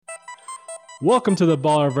Welcome to the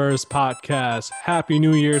Ballerverse podcast. Happy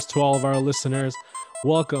New Year's to all of our listeners.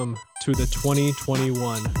 Welcome to the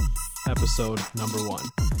 2021 episode number 1.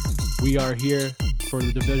 We are here for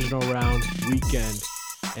the divisional round weekend,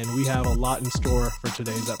 and we have a lot in store for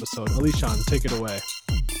today's episode. Alishan, take it away.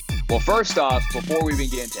 Well, first off, before we even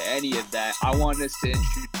get into any of that, I want us to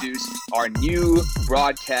introduce our new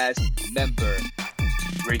broadcast member,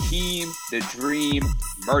 Raheem the Dream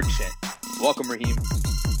Merchant. Welcome, Raheem.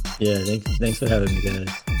 Yeah, thanks for having me, guys.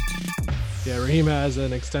 Yeah, Raheem has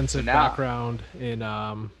an extensive background in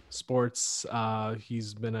sports.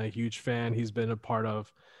 He's been a huge fan. He's been a part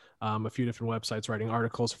of a few different websites, writing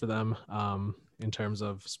articles for them in terms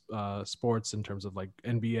of sports, in terms of like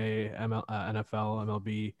NBA, NFL,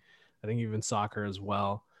 MLB, I think even soccer as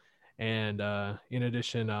well. And in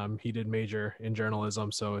addition, he did major in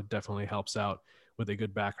journalism, so it definitely helps out with a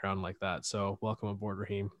good background like that. So welcome aboard,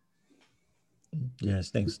 Raheem.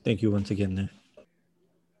 Yes, thanks. Thank you once again there.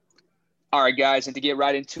 All right, guys, and to get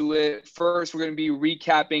right into it, first we're going to be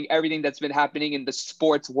recapping everything that's been happening in the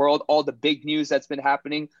sports world, all the big news that's been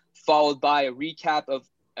happening, followed by a recap of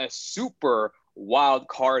a super wild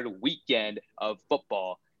card weekend of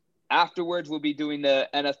football. Afterwards, we'll be doing the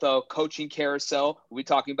NFL coaching carousel. We'll be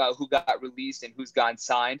talking about who got released and who's gotten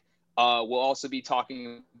signed. We'll also be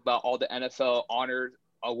talking about all the NFL honors,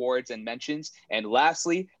 awards, and mentions. And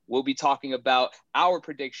lastly, we'll be talking about our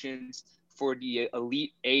predictions for the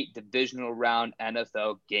Elite 8 divisional round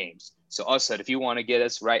NFL games. So, Usad, if you want to get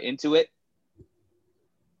us right into it.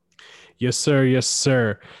 Yes, sir. Yes,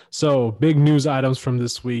 sir. So, big news items from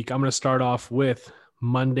this week. I'm going to start off with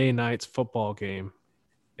Monday night's football game.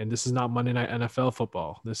 And this is not Monday night NFL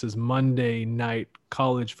football. This is Monday night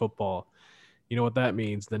college football. You know what that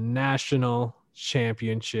means? The national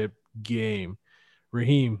championship game.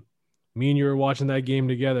 Raheem, me and you were watching that game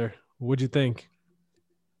together. What'd you think?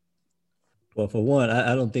 Well, for one,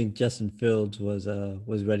 I don't think Justin Fields was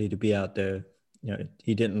ready to be out there. You know,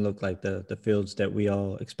 he didn't look like the Fields that we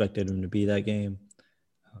all expected him to be that game.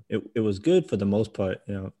 It was good for the most part,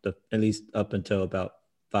 you know, at least up until about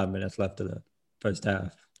 5 minutes left of the first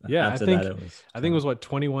half. Yeah, After I think it was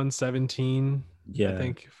 21-17. Yeah, I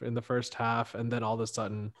think in the first half, and then all of a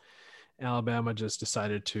sudden, Alabama just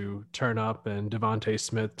decided to turn up, and Devontae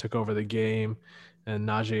Smith took over the game, and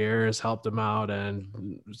Najee Harris helped him out,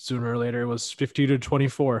 and sooner or later it was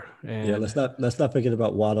 50-24. And yeah, let's not forget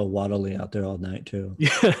about waddling out there all night too.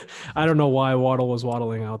 Yeah, I don't know why Waddle was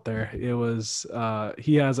waddling out there. It was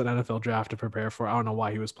he has an NFL draft to prepare for. I don't know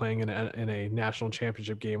why he was playing in a national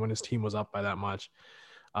championship game when his team was up by that much.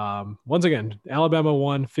 Once again, Alabama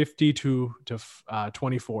won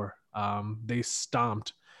 50-24. They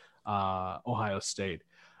stomped Ohio State.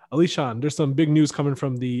 Alishan, there's some big news coming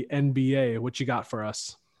from the NBA. What you got for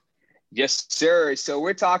us? Yes, sir. So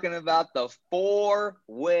we're talking about the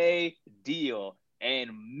 4-way deal.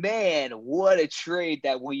 And man, what a trade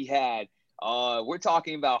that we had. We're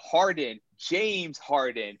talking about James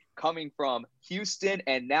Harden, coming from Houston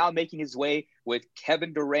and now making his way with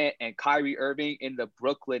Kevin Durant and Kyrie Irving in the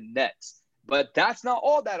Brooklyn Nets. But that's not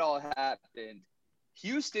all that happened.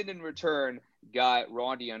 Houston, in return, got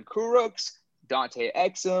Rondion Kurucs, Dante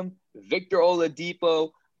Exum, Victor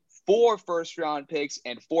Oladipo, 4 first-round picks,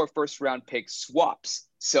 and 4 first-round pick swaps.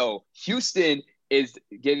 So Houston is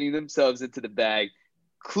getting themselves into the bag.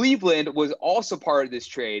 Cleveland was also part of this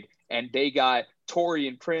trade, and they got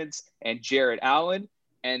Taurean Prince and Jared Allen.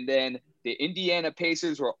 And then the Indiana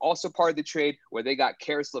Pacers were also part of the trade, where they got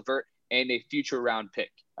Karis LeVert and a future round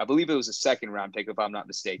pick. I believe it was a second-round pick, if I'm not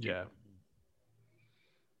mistaken.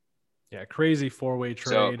 Yeah, crazy 4-way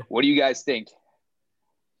trade. So what do you guys think?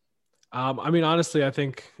 I mean, honestly, I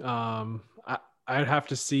think I'd have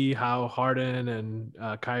to see how Harden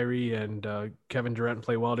and Kyrie and Kevin Durant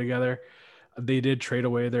play well together. They did trade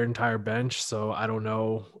away their entire bench, so I don't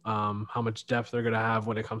know how much depth they're going to have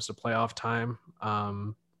when it comes to playoff time.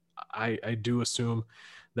 I do assume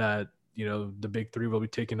that, you know, the big three will be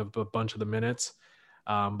taking up a bunch of the minutes,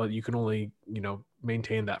 but you can only, you know,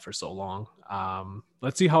 maintain that for so long.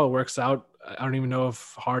 Let's see how it works out. I don't even know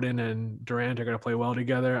if Harden and Durant are going to play well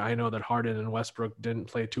together. I know that Harden and Westbrook didn't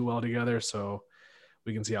play too well together, so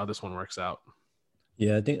we can see how this one works out.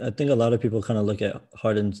 Yeah, I think a lot of people kind of look at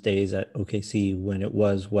Harden's days at OKC when it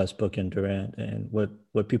was Westbrook and Durant, and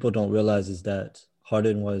what people don't realize is that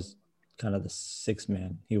Harden was kind of the sixth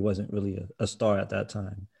man. He wasn't really a star at that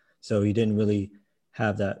time, so he didn't really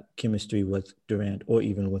have that chemistry with Durant or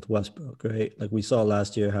even with Westbrook, right? Like we saw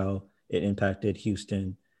last year how it impacted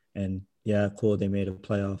Houston, and yeah, cool, they made a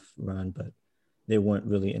playoff run, but they weren't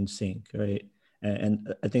really in sync, right?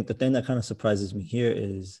 And I think the thing that kind of surprises me here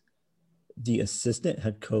is the assistant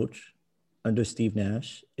head coach under Steve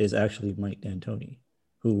Nash is actually Mike D'Antoni,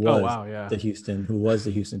 who Oh was wow, yeah. the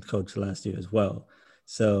Houston coach last year as well.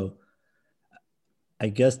 So I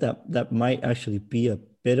guess that might actually be a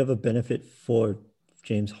bit of a benefit for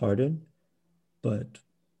James Harden, but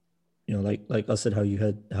like I said, how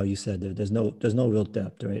you said there's no real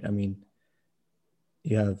depth, right? I mean,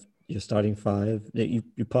 you have your starting five. You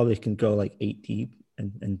probably can go like 8 deep,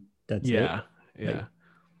 and that's it. Yeah, Like yeah.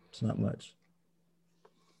 it's not much.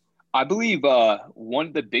 I believe one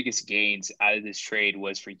of the biggest gains out of this trade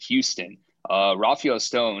was for Houston. Rafael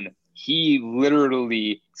Stone, he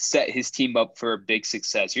literally set his team up for a big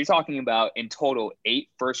success. You're talking about in total 8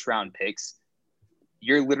 first-round picks.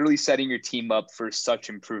 You're literally setting your team up for such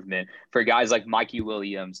improvement for guys like Mikey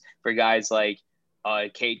Williams, for guys like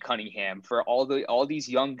Cade Cunningham, for all these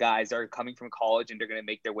young guys that are coming from college and they're going to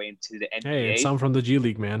make their way into the Hey, it's NBA. some from the G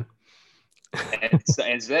League, man. And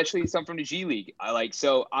especially some from the G League. I'm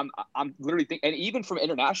literally thinking, and even from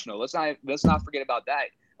international. Let's not forget about that.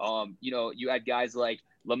 You had guys like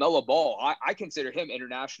LaMelo Ball. I consider him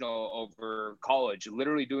international over college.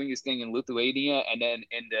 Literally doing his thing in Lithuania and then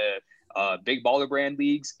in the big baller brand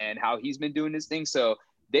leagues, and how he's been doing his thing. So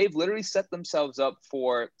they've literally set themselves up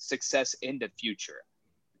for success in the future.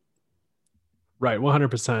 Right,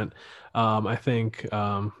 100%. I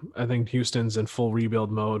think Houston's in full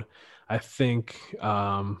rebuild mode. I think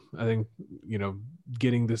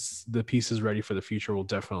getting the pieces ready for the future will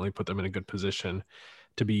definitely put them in a good position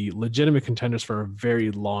to be legitimate contenders for a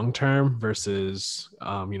very long term versus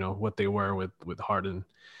what they were with Harden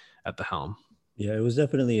at the helm. Yeah, it was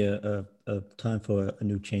definitely a time for a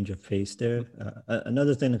new change of pace there.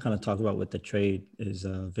 Another thing to kind of talk about with the trade is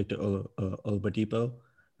Victor Oladipo.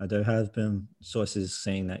 There have been sources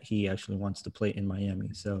saying that he actually wants to play in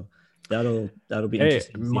Miami, so that'll be Hey,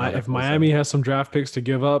 interesting to see how that if plays Miami out. has some draft picks to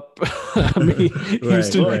give up, I mean,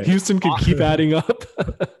 Right. Houston could keep adding up.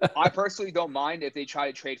 I personally don't mind if they try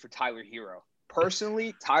to trade for Tyler Hero.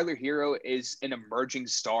 Personally, Tyler Hero is an emerging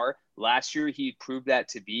star. Last year, he proved that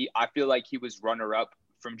to be. I feel like he was runner-up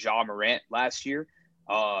from Ja Morant last year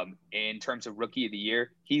in terms of rookie of the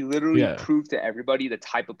year. He literally Yeah. proved to everybody the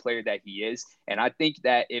type of player that he is. And I think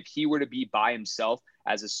that if he were to be by himself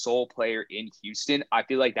as a sole player in Houston, I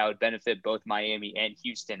feel like that would benefit both Miami and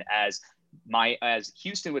Houston as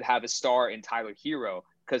Houston would have a star in Tyler Hero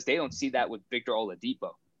because they don't see that with Victor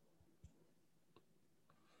Oladipo.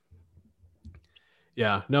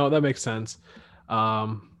 Yeah, no, that makes sense.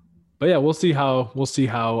 But yeah, we'll see how we'll see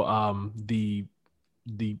how the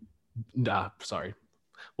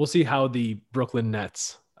Brooklyn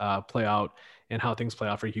Nets play out and how things play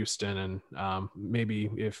out for Houston, and maybe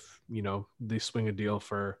if they swing a deal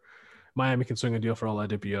for Miami can swing a deal for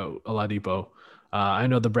Oladipo. I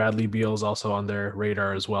know the Bradley Beal is also on their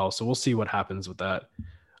radar as well, so we'll see what happens with that.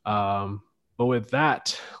 But with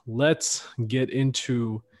that, let's get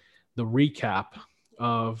into the recap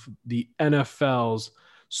of the NFL's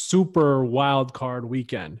Super Wild Card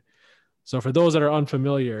Weekend. So for those that are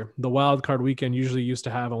unfamiliar, the Wild Card Weekend usually used to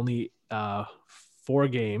have only 4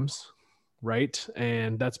 games, right?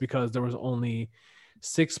 And that's because there was only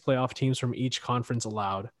 6 playoff teams from each conference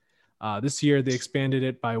allowed. This year they expanded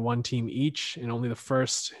it by 1 team each, and only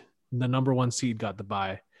the number 1 seed got the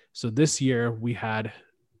bye. So this year we had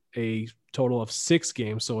a total of 6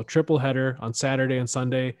 games, so a triple header on Saturday and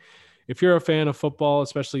Sunday. If you're a fan of football,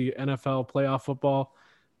 especially NFL playoff football,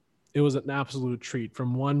 it was an absolute treat.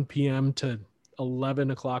 From 1 p.m. to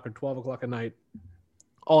 11 o'clock or 12 o'clock at night,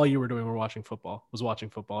 all you were doing was watching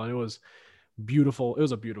football, and it was beautiful. It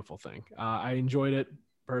was a beautiful thing. I enjoyed it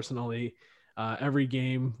personally. Every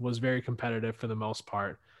game was very competitive for the most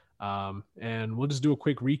part. And we'll just do a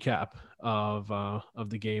quick recap of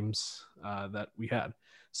the games that we had.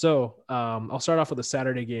 So I'll start off with the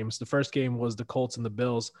Saturday games. The first game was the Colts and the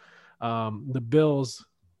Bills. The Bills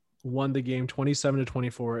won the game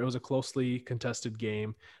 27-24. It was a closely contested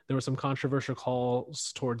game. There were some controversial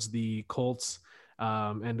calls towards the Colts,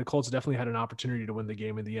 and the Colts definitely had an opportunity to win the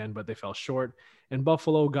game in the end, but they fell short. And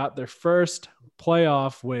Buffalo got their first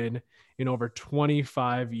playoff win in over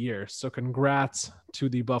 25 years. So congrats to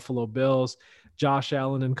the Buffalo Bills. Josh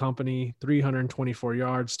Allen and company, 324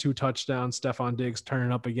 yards, 2 touchdowns. Stephon Diggs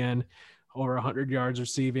turning up again, over 100 yards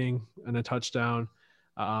receiving and a touchdown.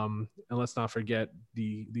 And let's not forget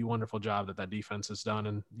the wonderful job that defense has done.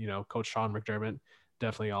 And, Coach Sean McDermott,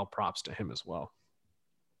 definitely all props to him as well.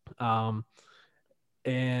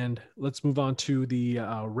 And let's move on to the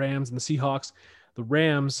Rams and the Seahawks. The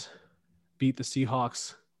Rams beat the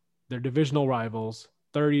Seahawks, their divisional rivals,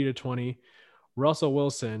 30-20. Russell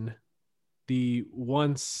Wilson, the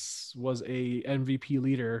once was a MVP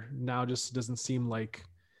leader, now just doesn't seem like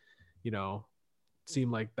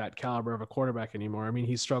seem like that caliber of a quarterback anymore. I mean,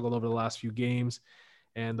 he's struggled over the last few games,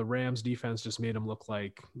 and the Rams defense just made him look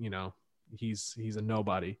like, he's a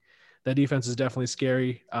nobody. That defense is definitely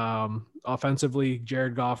scary. Offensively,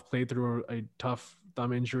 Jared Goff played through a tough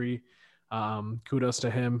thumb injury. Kudos to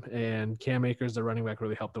him, and Cam Akers, the running back,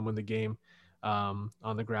 really helped them win the game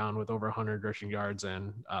on the ground with over 100 rushing yards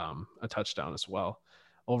and a touchdown as well.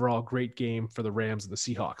 Overall, great game for the Rams and the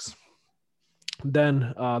Seahawks.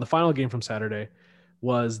 Then the final game from Saturday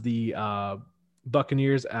was the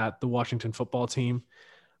Buccaneers at the Washington football team.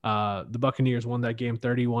 The Buccaneers won that game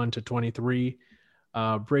 31-23.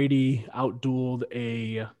 Brady outdueled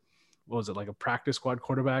a practice squad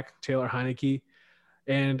quarterback, Taylor Heineke.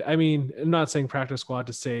 And I mean, I'm not saying practice squad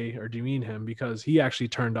to say or demean him, because he actually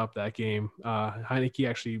turned up that game. Heineke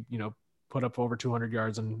actually, put up over 200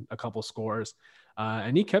 yards and a couple scores.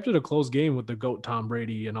 And he kept it a close game with the GOAT Tom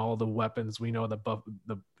Brady and all the weapons we know that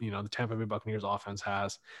the Tampa Bay Buccaneers offense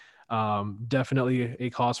has. Definitely a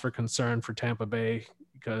cause for concern for Tampa Bay,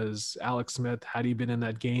 because Alex Smith, had he been in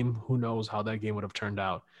that game, who knows how that game would have turned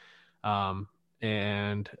out.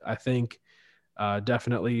 And I think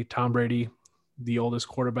definitely Tom Brady, the oldest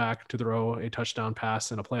quarterback to throw a touchdown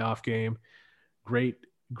pass in a playoff game. Great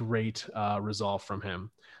resolve from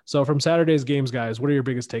him. So from Saturday's games, guys, what are your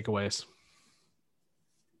biggest takeaways?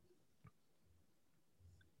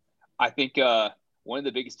 I think one of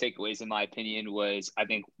the biggest takeaways, in my opinion, was I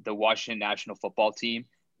think the Washington national football team,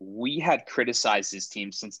 we had criticized this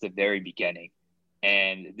team since the very beginning.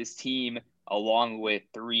 And this team, along with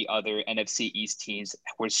 3 other NFC East teams,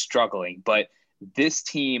 were struggling. But this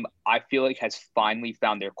team, I feel like, has finally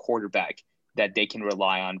found their quarterback that they can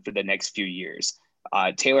rely on for the next few years.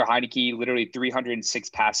 Taylor Heineke, literally 306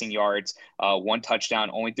 passing yards, 1 touchdown,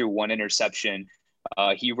 only threw 1 interception.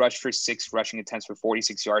 He rushed for 6 rushing attempts for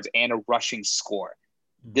 46 yards and a rushing score.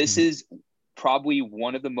 Mm-hmm. This is probably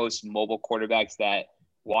one of the most mobile quarterbacks that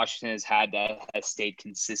Washington has had that has stayed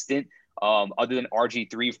consistent, other than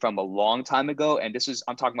RG3 from a long time ago. And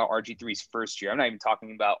I'm talking about RG3's first year. I'm not even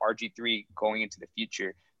talking about RG3 going into the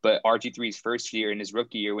future, but RG3's first year in his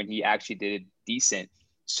rookie year when he actually did decent.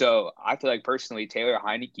 So I feel like personally, Taylor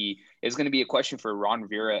Heineke is going to be a question for Ron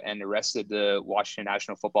Rivera and the rest of the Washington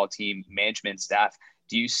national football team management staff.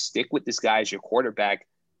 Do you stick with this guy as your quarterback,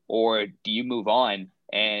 or do you move on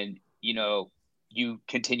and, you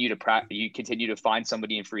continue to find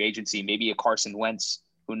somebody in free agency, maybe a Carson Wentz,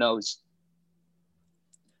 who knows?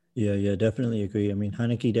 Yeah, definitely agree. I mean,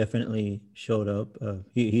 Heineke definitely showed up.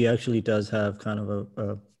 He actually does have kind of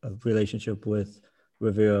a relationship with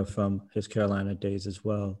Rivera from his Carolina days as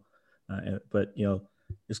well. But,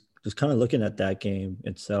 just kind of looking at that game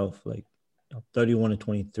itself, like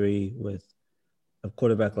 31-23 with a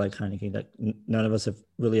quarterback like Heineke that none of us have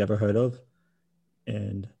really ever heard of.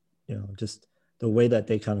 And, just the way that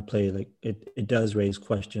they kind of play, like it does raise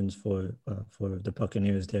questions for the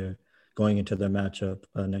Buccaneers there going into their matchup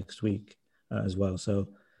next week as well. So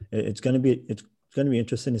it's going to be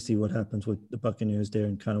interesting to see what happens with the Buccaneers there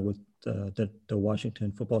and kind of with the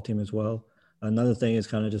Washington football team as well. Another thing is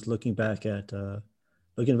kind of just looking back at the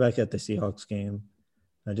Seahawks game,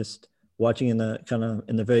 just watching in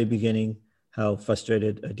the very beginning how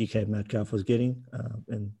frustrated DK Metcalf was getting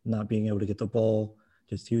and not being able to get the ball.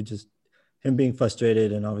 Him being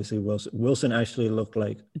frustrated, and obviously Wilson actually looked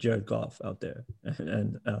like Jared Goff out there.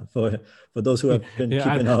 And for those who have been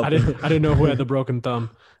keeping up, I didn't know who had the broken thumb.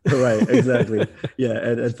 Right, exactly. Yeah,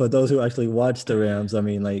 and for those who actually watched the Rams, I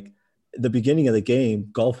mean, like the beginning of the game,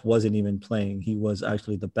 Goff wasn't even playing. He was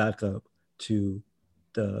actually the backup to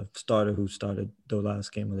the starter who started the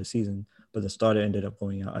last game of the season. But the starter ended up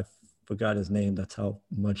going out. I forgot his name. That's how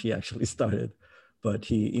much he actually started. But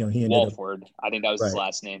he ended Walford. I think that was his right.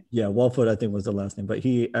 last name. Yeah, Walford, I think was the last name. But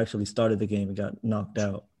he actually started the game and got knocked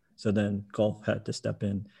out. So then Goff had to step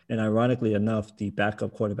in. And ironically enough, the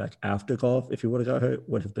backup quarterback after Goff, if he would have got hurt,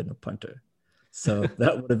 would have been a punter. So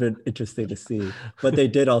that would have been interesting to see. But they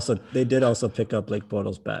did also pick up Blake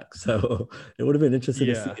Bortles back. So it would have been interesting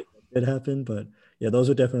to see if it did happen. But yeah, those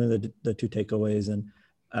were definitely the 2 takeaways.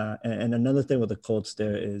 And another thing with the Colts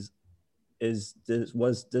there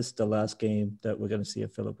was this the last game that we're going to see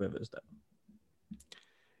of Phillip Rivers though?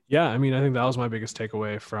 Yeah, I mean, I think that was my biggest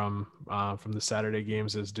takeaway from the Saturday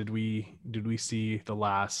games is did we see the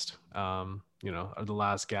last the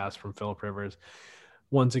last gasp from Phillip Rivers?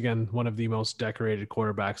 Once again, one of the most decorated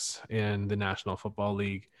quarterbacks in the National Football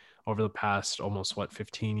League over the past almost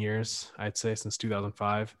 15 years, I'd say, since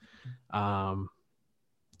 2005.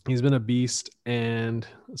 He's been a beast, and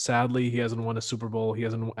sadly, he hasn't won a Super Bowl. He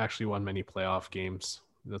hasn't actually won many playoff games.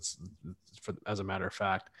 That's as a matter of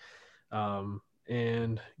fact.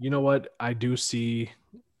 And you know what? I do see,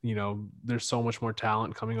 there's so much more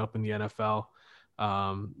talent coming up in the NFL.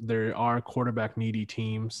 There are quarterback needy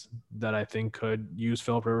teams that I think could use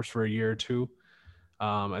Philip Rivers for a year or two.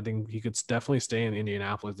 I think he could definitely stay in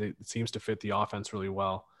Indianapolis. It seems to fit the offense really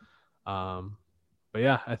well. But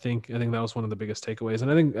yeah, I think that was one of the biggest takeaways.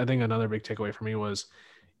 And I think another big takeaway for me was,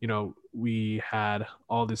 we had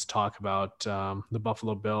all this talk about the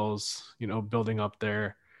Buffalo Bills, building up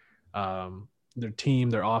their team,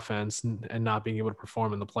 their offense, and not being able to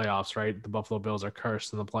perform in the playoffs, right? The Buffalo Bills are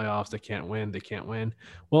cursed in the playoffs. They can't win.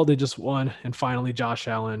 Well, they just won. And finally, Josh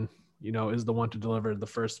Allen, is the one to deliver the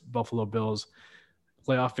first Buffalo Bills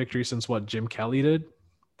playoff victory since what Jim Kelly did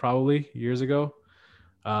probably years ago.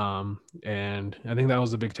 And I think that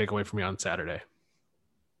was the big takeaway for me on Saturday.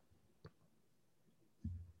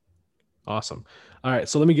 Awesome. All right.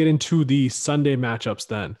 So let me get into the Sunday matchups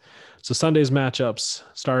then. So Sunday's matchups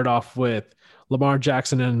started off with Lamar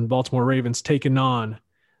Jackson and Baltimore Ravens taking on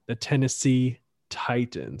the Tennessee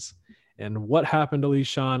Titans. And what happened to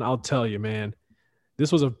Le'Shawn, I'll tell you, man.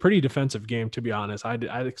 This was a pretty defensive game, to be honest. I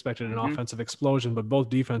expected an offensive explosion, but both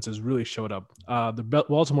defenses really showed up. The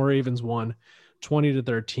Baltimore Ravens won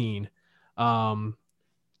 20-13.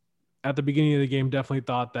 At the beginning of the game, definitely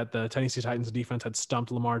thought that the Tennessee Titans defense had stumped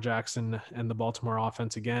Lamar Jackson and the Baltimore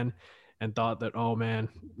offense again, and thought that, oh man,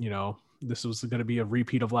 this was going to be a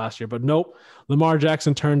repeat of last year. But nope, Lamar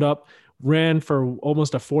Jackson turned up, ran for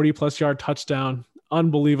almost a 40-plus yard touchdown,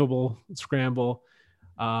 unbelievable scramble,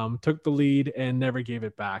 took the lead and never gave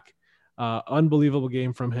it back. Unbelievable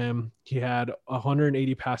game from him. He had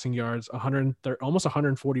 180 passing yards, almost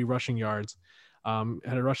 140 rushing yards,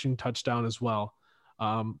 had a rushing touchdown as well.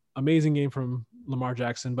 Amazing game from Lamar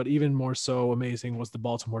Jackson, but even more so amazing was the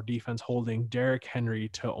Baltimore defense holding Derrick Henry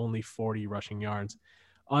to only 40 rushing yards.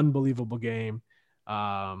 Unbelievable game.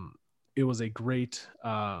 It was a great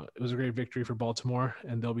victory for Baltimore,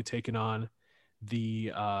 and they'll be taking on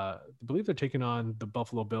I believe they're taking on the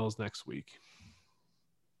Buffalo Bills next week.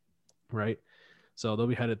 Right. So they'll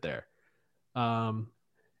be headed there.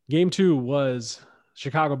 Game 2 was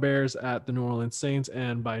Chicago Bears at the New Orleans Saints.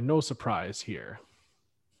 And by no surprise here,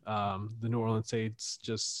 the New Orleans Saints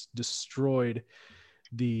just destroyed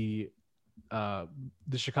the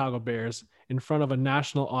Chicago Bears in front of a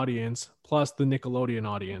national audience, plus the Nickelodeon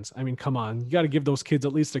audience. I mean, come on, you got to give those kids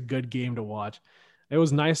at least a good game to watch. It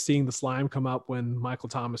was nice seeing the slime come up when Michael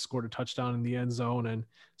Thomas scored a touchdown in the end zone and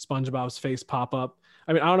SpongeBob's face pop up.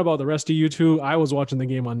 I mean, I don't know about the rest of you two. I was watching the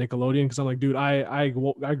game on Nickelodeon because I'm like, dude, I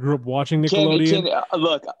grew up watching Nickelodeon.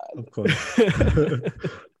 Look, of course.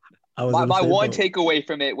 my one takeaway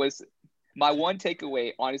from it was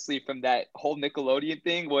honestly, from that whole Nickelodeon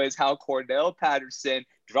thing was how Cordell Patterson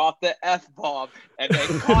dropped the F-bomb and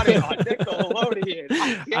then caught it on Nickelodeon.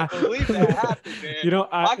 I can't believe that happened, man.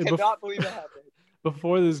 I cannot believe that happened.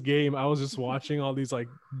 Before this game, I was just watching all these like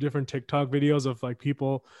different TikTok videos of like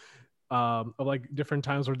people of like different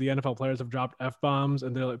times where the NFL players have dropped F-bombs,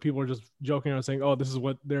 and they're like, people are just joking around saying, oh, this is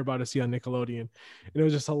what they're about to see on Nickelodeon. And it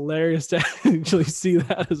was just hilarious to actually see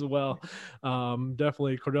that as well.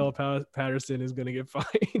 Definitely Cordell Patterson is going to get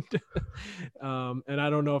fined. And I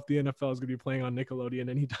don't know if the NFL is going to be playing on Nickelodeon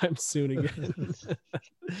anytime soon again.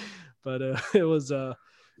 But it was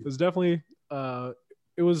definitely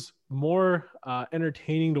it was more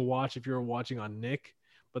entertaining to watch if you were watching on Nick.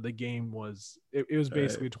 But the game was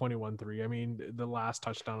basically 21-3. I mean, the last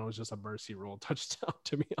touchdown was just a mercy rule touchdown,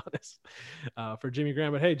 to be honest, for Jimmy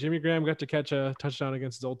Graham. But hey, Jimmy Graham got to catch a touchdown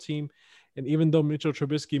against his old team. And even though Mitchell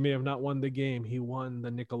Trubisky may have not won the game, he won the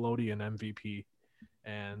Nickelodeon MVP.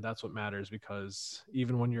 And that's what matters, because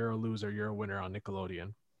even when you're a loser, you're a winner on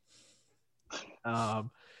Nickelodeon.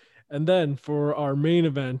 And then for our main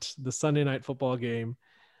event, the Sunday Night Football game,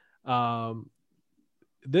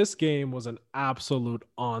 this game was an absolute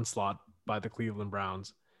onslaught by the Cleveland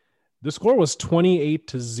Browns. The score was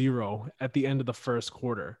 28-0 at the end of the first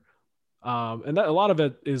quarter. And that, a lot of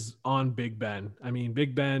it is on Big Ben. I mean,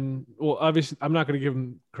 Big Ben, well, obviously I'm not going to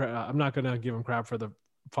give him crap for the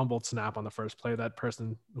fumbled snap on the first play. That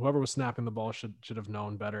person, whoever was snapping the ball, should have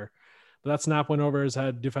known better. But that snap went over his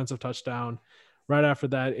head, defensive touchdown. Right after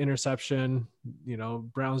that, interception,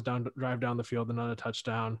 Browns drive down the field, another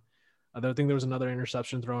touchdown. I think there was another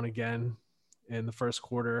interception thrown again in the first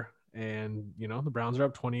quarter, and the Browns are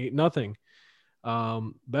up 28-0.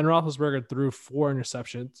 Ben Roethlisberger threw 4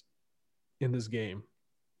 interceptions in this game,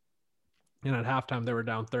 and at halftime they were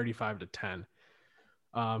down 35-10.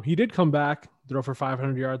 He did come back, throw for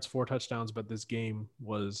 500 yards, 4 touchdowns, but this game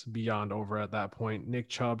was beyond over at that point. Nick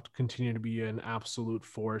Chubb continued to be an absolute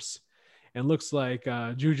force, And looks like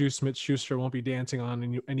Juju Smith-Schuster won't be dancing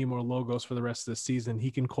on any more logos for the rest of the season. He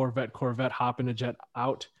can Corvette hop in a jet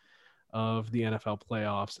out of the NFL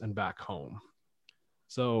playoffs and back home.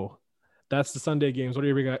 So that's the Sunday games. What are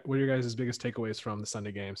your guys' biggest takeaways from the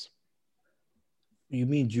Sunday games? You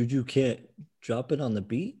mean Juju can't drop it on the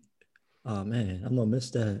beat? Oh man, I'm gonna miss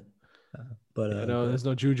that. There's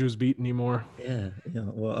no Juju's beat anymore. Yeah,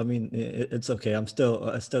 well, I mean, it's okay. I still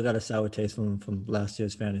got a sour taste from last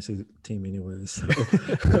year's fantasy team, anyway. So,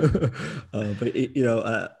 but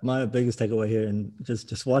my biggest takeaway here, and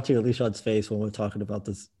just watching Alishon's face when we're talking about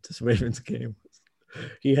this Ravens game,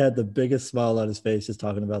 he had the biggest smile on his face just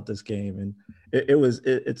talking about this game, and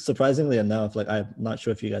it's surprisingly enough. Like, I'm not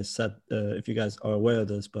sure if you guys are aware of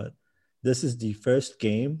this, but this is the first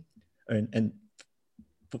game, and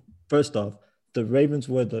first off, the Ravens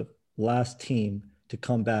were the last team to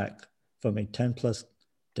come back from a 10-plus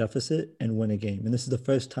deficit and win a game. And this is the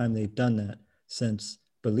first time they've done that since,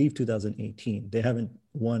 I believe, 2018. They haven't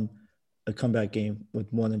won a comeback game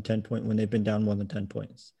with more than 10 points when they've been down more than 10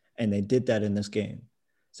 points. And they did that in this game.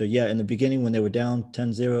 So, yeah, in the beginning when they were down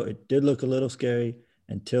 10-0, it did look a little scary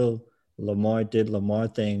until Lamar did Lamar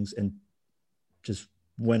things and just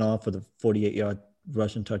went off with a 48-yard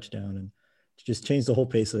rushing touchdown and just changed the whole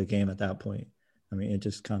pace of the game at that point. I mean, it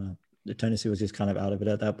just the tendency was just kind of out of it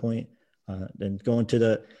at that point. Then going to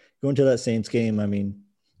that Saints game, I mean,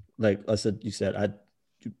 like I said,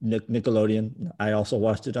 Nickelodeon. I also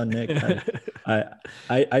watched it on Nick.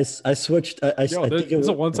 I switched. I think it's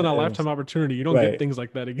a once in a lifetime opportunity. You don't get things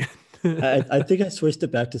like that again. I think I switched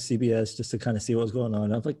it back to CBS just to kind of see what was going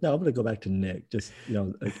on. I was like, no, I'm gonna go back to Nick. Just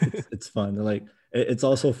it's fun. Like it's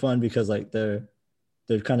also fun because like they're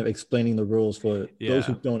kind of explaining the rules for those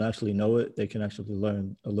who don't actually know it. They can actually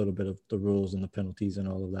learn a little bit of the rules and the penalties and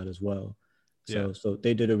all of that as well. So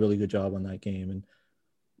they did a really good job on that game. And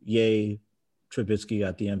yay, Trubisky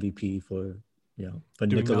got the MVP for doing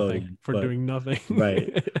Nickelodeon doing nothing.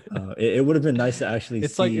 Right. It would have been nice to actually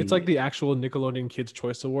see. It's like the actual Nickelodeon Kids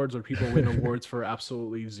Choice Awards where people win awards for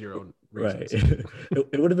absolutely zero reasons. Right.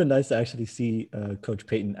 It would have been nice to actually see Coach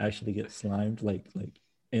Payton actually get slimed like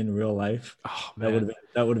in real life. Oh man,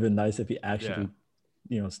 that would have been nice if he actually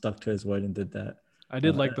stuck to his word and did that. I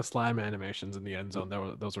did like the slime animations in the end zone.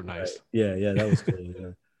 Those were nice. Right. Yeah, that was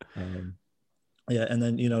cool. And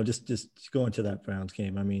then just going to that Browns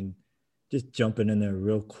game. I mean, just jumping in there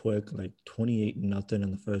real quick, like 28-0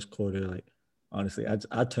 in the first quarter. Like honestly,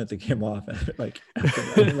 I turned the game off.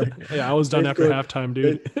 I was done after halftime,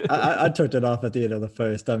 dude. I turned it off at the end of the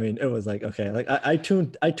first. I mean, it was like, okay, like I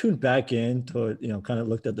tuned back in toward, kind of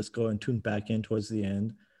looked at the score and tuned back in towards the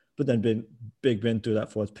end. But then Big Ben threw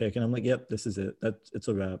that fourth pick, and I'm like, yep, this is it. It's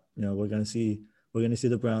a wrap. We're gonna see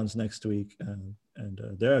the Browns next week, and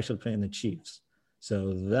they're actually playing the Chiefs,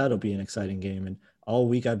 so that'll be an exciting game. And all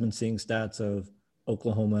week I've been seeing stats of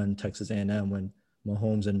Oklahoma and Texas A&M when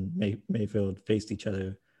Mahomes and Mayfield faced each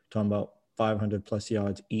other, talking about 500 plus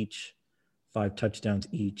yards each, 5 touchdowns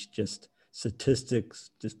each, just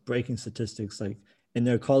statistics, just breaking statistics. Like in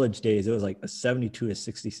their college days, it was like a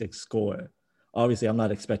 72-66 score. Obviously, I'm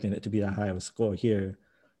not expecting it to be that high of a score here,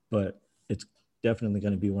 but it's definitely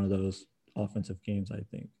going to be one of those offensive games, I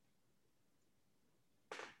think.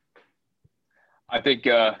 I think,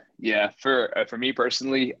 for me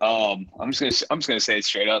personally, I'm just gonna say it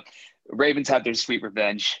straight up. Ravens have their sweet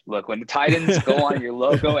revenge. Look, when the Titans go on your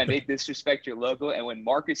logo and they disrespect your logo, and when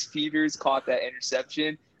Marcus Peters caught that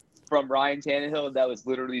interception from Ryan Tannehill, that was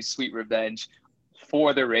literally sweet revenge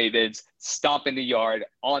for the Ravens, stomping the yard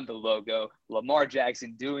on the logo. Lamar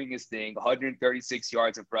Jackson doing his thing, 136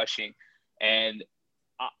 yards of rushing. And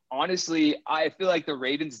honestly, I feel like the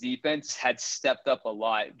Ravens defense had stepped up a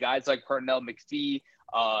lot. Guys like Pernell McPhee,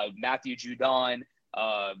 Matthew Judon,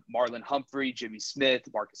 Marlon Humphrey, Jimmy Smith,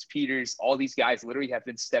 Marcus Peters, all these guys literally have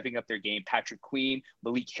been stepping up their game. Patrick Queen,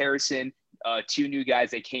 Malik Harrison, 2 new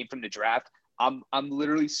guys that came from the draft. I'm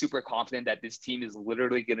literally super confident that this team is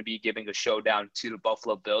literally going to be giving a showdown to the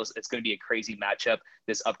Buffalo Bills. It's going to be a crazy matchup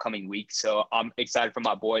this upcoming week. So I'm excited for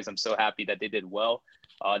my boys. I'm so happy that they did well.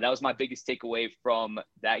 That was my biggest takeaway from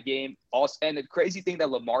that game. Also, and the crazy thing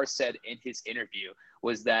that Lamar said in his interview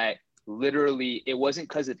was that literally it wasn't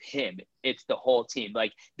because of him. It's the whole team.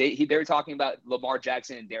 Like they were talking about Lamar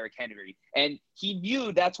Jackson and Derrick Henry, and he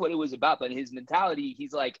knew that's what it was about. But in his mentality,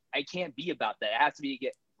 he's like, I can't be about that. It has to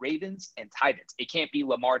be Ravens and Titans. It can't be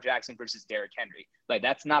Lamar Jackson versus Derrick Henry. Like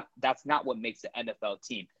that's not what makes the NFL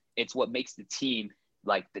team. It's what makes the team,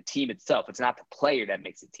 like the team itself. It's not the player that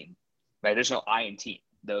makes the team. Right? There's no I in team.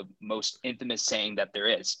 The most infamous saying that there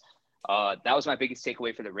is. That was my biggest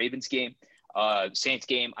takeaway for the Ravens game. Saints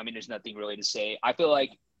game, I mean, there's nothing really to say. I feel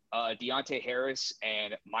like Deontay Harris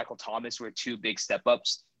and Michael Thomas were two big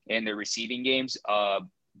step-ups in their receiving games.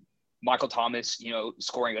 Michael Thomas,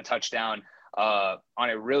 scoring a touchdown on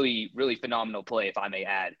a really, really phenomenal play, if I may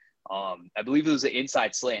add. I believe it was an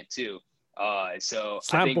inside slant too. So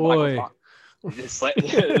Slant I think boy.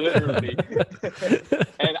 literally.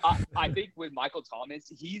 And I think with Michael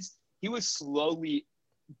Thomas, he was slowly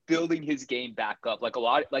building his game back up.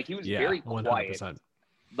 He was very quiet. 100%.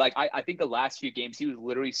 I think the last few games he was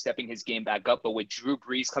literally stepping his game back up. But with Drew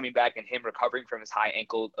Brees coming back and him recovering from his high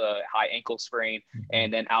ankle sprain,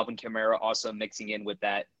 and then Alvin Kamara also mixing in with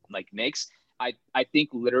that mix, I think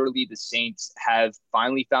literally the Saints have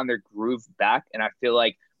finally found their groove back, and I feel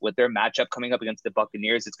like with their matchup coming up against the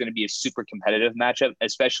Buccaneers, it's going to be a super competitive matchup,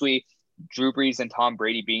 especially Drew Brees and Tom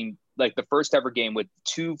Brady being the first ever game with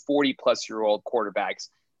two 40-plus-year-old quarterbacks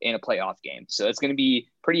in a playoff game. So it's going to be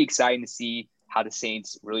pretty exciting to see how the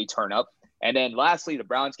Saints really turn up. And then lastly, the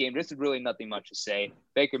Browns game, this is really nothing much to say.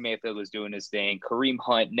 Baker Mayfield was doing his thing. Kareem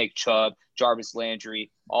Hunt, Nick Chubb, Jarvis Landry,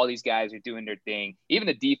 all these guys are doing their thing. Even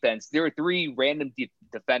the defense, there were three random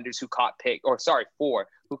defenders four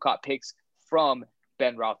who caught picks from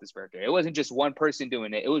Ben Roethlisberger. It wasn't just one person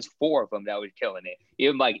doing it. It was four of them that was killing it.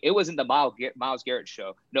 Even it wasn't the Myles Garrett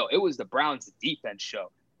show. No, it was the Browns defense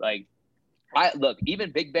show.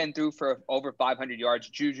 Even Big Ben threw for over 500 yards.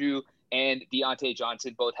 Juju and Deontay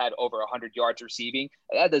Johnson both had over 100 yards receiving.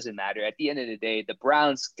 That doesn't matter. At the end of the day, the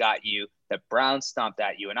Browns got you. The Browns stomped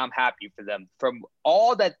at you, and I'm happy for them. From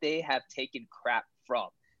all that they have taken crap from,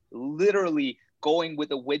 literally going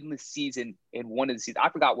with a winless season in one of the seasons. I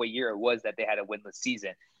forgot what year it was that they had a winless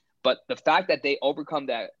season. But the fact that they overcome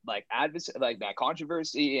that that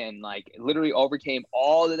controversy and literally overcame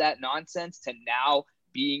all of that nonsense to now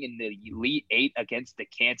being in the Elite Eight against the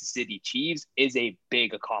Kansas City Chiefs is a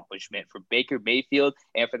big accomplishment for Baker Mayfield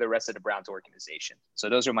and for the rest of the Browns organization. So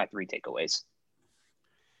those are my three takeaways.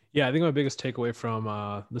 Yeah, I think my biggest takeaway from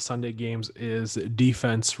the Sunday games is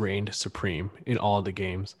defense reigned supreme in all of the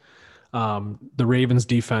games. The Ravens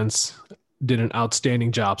defense did an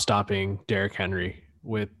outstanding job stopping Derrick Henry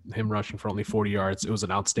with him rushing for only 40 yards. It was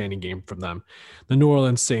an outstanding game from them. The New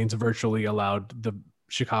Orleans Saints virtually allowed the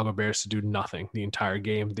Chicago Bears to do nothing the entire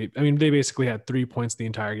game. They basically had 3 points the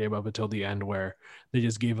entire game up until the end where they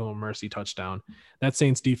just gave them a mercy touchdown. That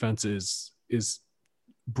Saints defense is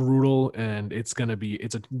brutal, and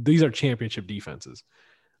these are championship defenses.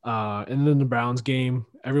 And then the Browns game,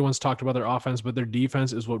 everyone's talked about their offense, but their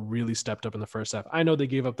defense is what really stepped up in the first half. I know they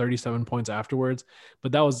gave up 37 points afterwards,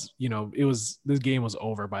 but that was, this game was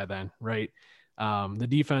over by then, right? The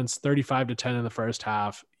defense 35-10 in the first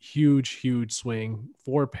half, huge swing,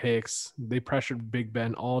 4 picks. They pressured Big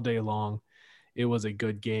Ben all day long. It was a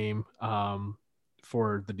good game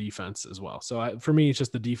for the defense as well. So for me, it's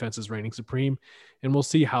just the defense is reigning supreme, and we'll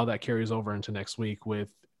see how that carries over into next week with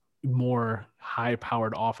more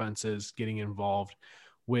high-powered offenses getting involved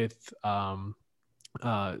with the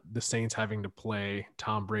Saints having to play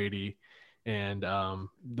Tom Brady and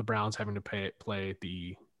the Browns having to play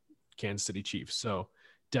the Kansas City Chiefs. So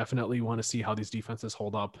definitely want to see how these defenses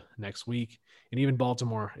hold up next week. And even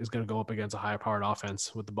Baltimore is going to go up against a high-powered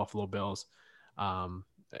offense with the Buffalo Bills.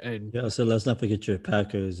 So let's not forget your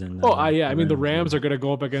Packers and the Rams are going to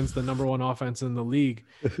go up against the number one offense in the league,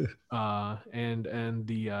 and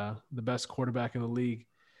the best quarterback in the league,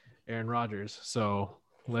 Aaron Rodgers. So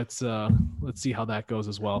let's see how that goes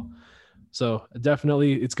as well. So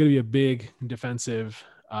definitely, it's going to be a big defensive.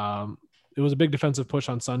 It was a big defensive push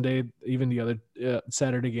on Sunday. Even the other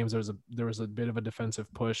Saturday games, there was a bit of a defensive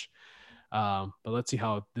push. But let's see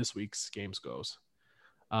how this week's games goes.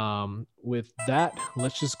 With that,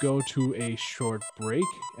 let's just go to a short break,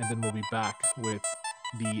 and then we'll be back with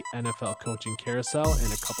the NFL coaching carousel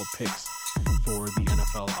and a couple picks for the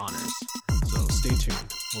NFL honors. So stay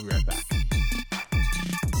tuned. We'll be right back.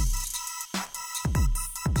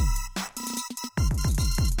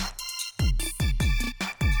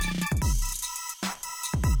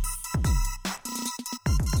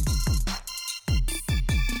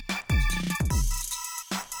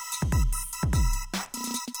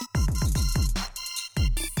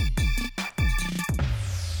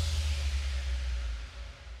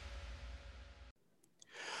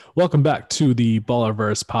 Welcome back to the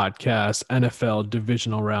Ballerverse podcast, NFL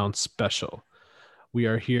Divisional Round Special. We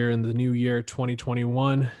are here in the new year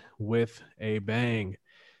 2021 with a bang.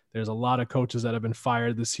 There's a lot of coaches that have been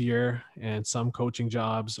fired this year, and some coaching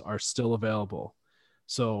jobs are still available.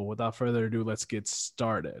 So without further ado, let's get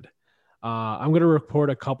started. I'm going to report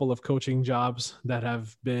a couple of coaching jobs that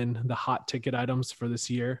have been the hot ticket items for this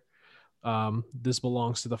year. This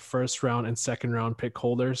belongs to the first round and second round pick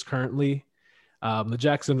holders currently. The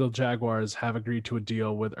Jacksonville Jaguars have agreed to a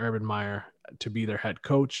deal with Urban Meyer to be their head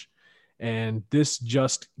coach. And this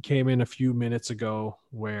just came in a few minutes ago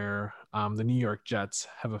where the New York Jets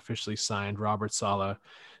have officially signed Robert Saleh,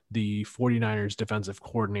 the 49ers defensive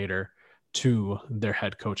coordinator, to their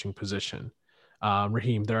head coaching position.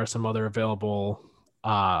 Raheem, there are some other available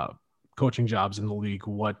coaching jobs in the league.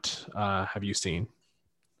 What have you seen?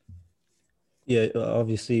 Yeah,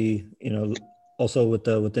 obviously, also with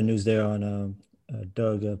the news there on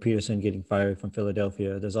Doug Peterson getting fired from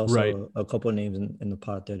Philadelphia, there's also Right. a couple of names in the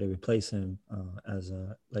pot there to replace him as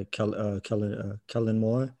like Kellen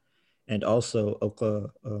Moore, and also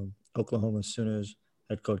Oklahoma Sooners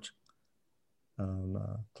head coach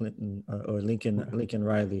Clinton or Lincoln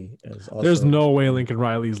Riley is also. There's no way Lincoln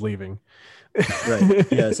Riley's leaving. Right.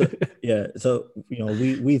 Yeah. So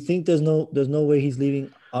we think there's no way he's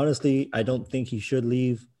leaving. Honestly, I don't think he should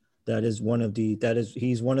leave. He's one of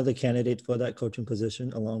the candidates for that coaching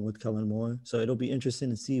position along with Kellen Moore. So it'll be interesting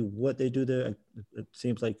to see what they do there. It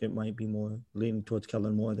seems like it might be more leaning towards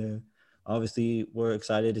Kellen Moore there. Obviously, we're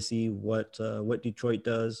excited to see what Detroit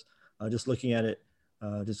does. Just looking at it,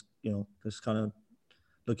 just kind of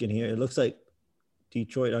looking here, it looks like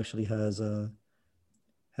Detroit actually has a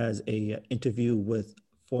interview with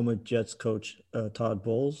former Jets coach Todd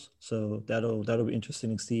Bowles. So that'll be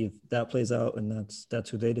interesting to see if that plays out, and that's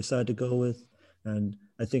who they decide to go with. And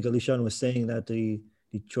I think Alishan was saying that the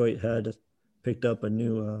Detroit had picked up a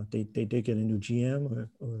new they did get a new GM or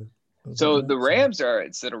so the Rams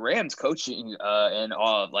coaching and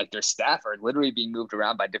all like their staff are literally being moved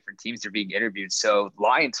around by different teams. They're being interviewed. So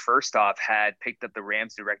Lions first off had picked up the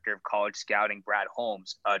Rams director of college scouting, Brad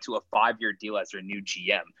Holmes, to a 5-year deal as their new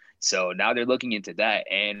GM. So now they're looking into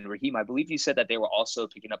that. And Raheem, I believe you said that they were also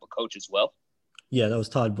picking up a coach as well. Yeah, that was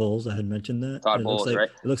Todd Bowles. I had mentioned that. Todd Bowles, right?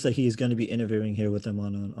 It looks like he's going to be interviewing here with them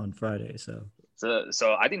on Friday. So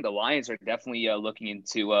I think the Lions are definitely looking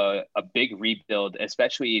into a big rebuild,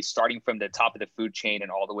 especially starting from the top of the food chain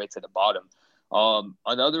and all the way to the bottom.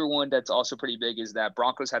 Another one that's also pretty big is that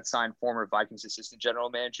Broncos had signed former Vikings assistant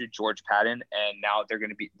general manager George Patton, and now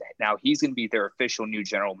he's going to be their official new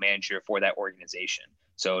general manager for that organization.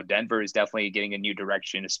 So Denver is definitely getting a new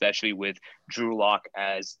direction, especially with Drew Lock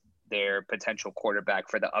as their potential quarterback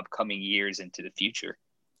for the upcoming years into the future.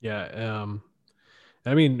 Yeah.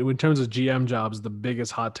 I mean, in terms of GM jobs, the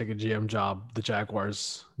biggest hot ticket GM job, the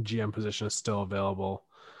Jaguars GM position is still available.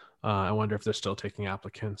 I wonder if they're still taking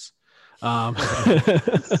applicants. Hey,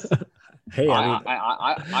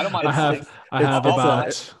 I don't mind.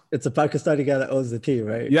 It's a Pakistani guy that owns the team,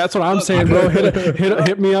 right? Yeah, that's what I'm saying, bro.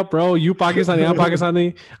 Hit me up, bro. You Pakistani, I'm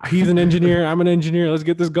Pakistani. He's an engineer. I'm an engineer. Let's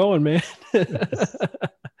get this going, man.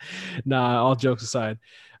 Nah, all jokes aside.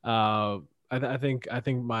 I think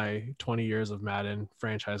my 20 years of Madden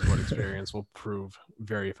franchise board experience will prove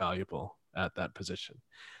very valuable at that position.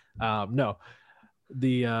 I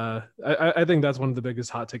think that's one of the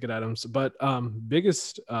biggest hot ticket items, but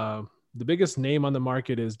the biggest name on the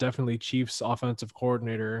market is definitely Chiefs offensive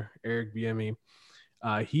coordinator Eric Bieniemy.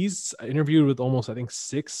 He's interviewed with almost, I think,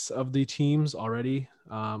 6 of the teams already.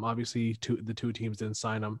 Obviously, the 2 teams didn't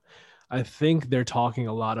sign him. I think they're talking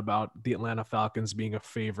a lot about the Atlanta Falcons being a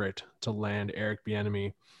favorite to land Eric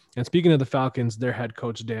Bieniemy. And speaking of the Falcons, their head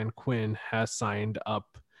coach Dan Quinn has signed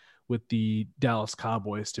up with the Dallas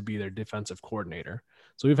Cowboys to be their defensive coordinator.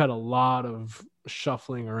 So we've had a lot of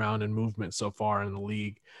shuffling around and movement so far in the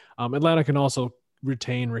league. Atlanta can also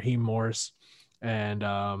retain Raheem Morris, and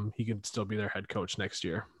he can still be their head coach next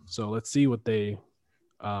year. So let's see what they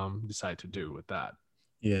decide to do with that.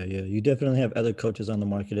 Yeah. You definitely have other coaches on the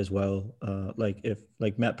market as well. Like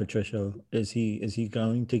Matt Patricia, is he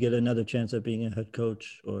going to get another chance at being a head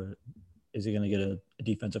coach, or is he going to get a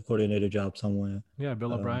defensive coordinator job somewhere? Yeah,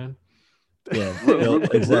 Bill O'Brien. Yeah,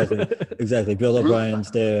 exactly. Bill O'Brien's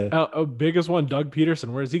there. Biggest one, Doug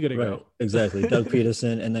Peterson. Where's he going to go? Exactly, Doug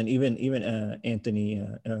Peterson, and then even Anthony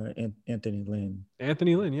Lynn.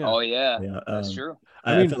 Anthony Lynn, yeah. Oh yeah, that's true.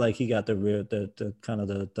 I feel like he got the kind of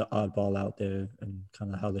the oddball out there, and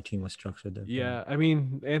kind of how the team was structured there. Yeah, I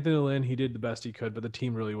mean, Anthony Lynn, he did the best he could, but the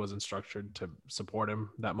team really wasn't structured to support him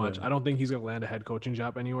that much. Yeah. I don't think he's going to land a head coaching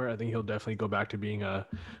job anywhere. I think he'll definitely go back to being a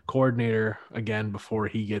coordinator again before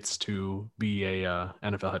he gets to be a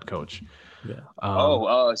NFL head coach. Yeah.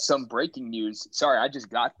 Some breaking news. Sorry, I just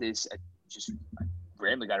got this. I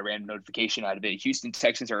randomly got a random notification out of it. Houston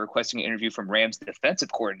Texans are requesting an interview from Rams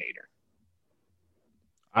defensive coordinator.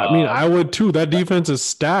 I mean, I would too. That defense is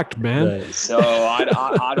stacked, man. Right. So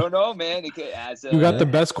I don't know, man. You got the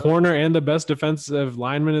best corner and the best defensive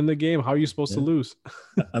lineman in the game. How are you supposed to lose?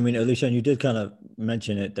 I mean, Alishan, you did kind of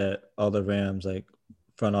mention it that all the Rams, like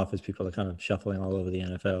front office people are kind of shuffling all over the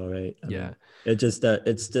NFL, right? I Yeah. mean, it's just that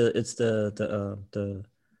it's the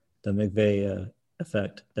McVay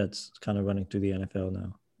effect that's kind of running through the NFL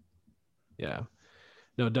now. Yeah.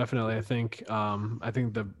 No, definitely. I think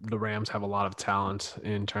the Rams have a lot of talent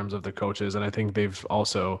in terms of the coaches, and I think they've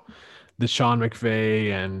also the Sean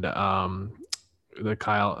McVay and the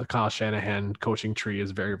Kyle Shanahan coaching tree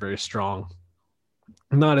is very, very strong.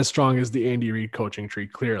 Not as strong as the Andy Reid coaching tree,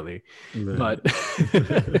 clearly, Right. but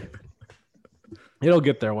it'll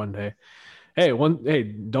get there one day. Hey,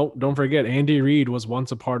 don't forget, Andy Reid was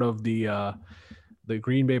once a part of the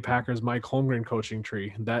Green Bay Packers Mike Holmgren coaching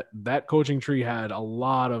tree. That coaching tree had a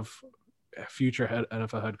lot of future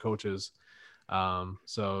NFL head coaches.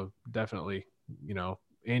 So definitely,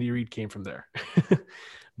 Andy Reid came from there.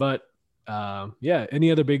 But yeah,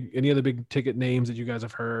 any other big ticket names that you guys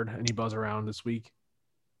have heard? Any buzz around this week?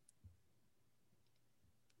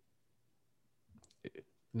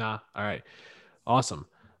 Nah. All right. Awesome.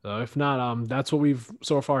 So if not, that's what we've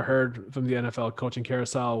so far heard from the NFL coaching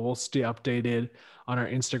carousel. We'll stay updated on our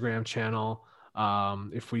Instagram channel.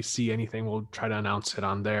 If we see anything, we'll try to announce it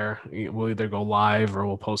on there. We'll either go live or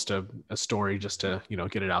we'll post a story just to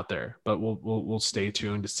get it out there. But we'll stay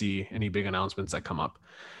tuned to see any big announcements that come up.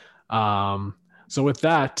 So with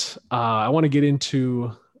that, I want to get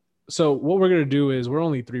into. So what we're going to do is we're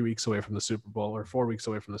only 3 weeks away from the Super Bowl, or 4 weeks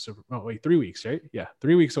away from the Super Bowl. Oh, wait, 3 weeks, right? Yeah.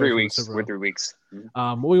 3 weeks away from the Super Bowl. We're 3 weeks.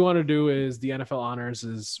 What we want to do is the NFL honors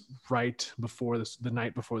is right before the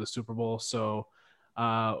night before the Super Bowl. So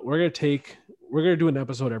we're going to do an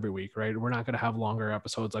episode every week, right? We're not going to have longer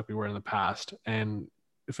episodes like we were in the past. And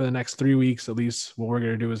for the next 3 weeks, at least, what we're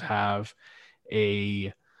going to do is have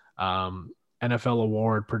a NFL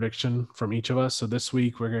award prediction from each of us. So this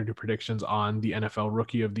week we're going to do predictions on the NFL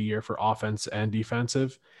Rookie of the Year for offense and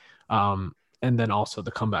defensive, and then also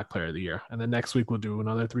the Comeback Player of the Year. And then next week we'll do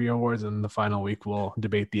another 3 awards, and the final week we'll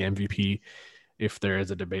debate the MVP if there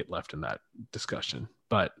is a debate left in that discussion.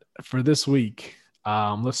 But for this week,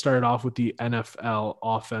 let's start off with the NFL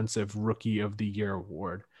Offensive Rookie of the Year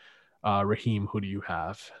award. Raheem, who do you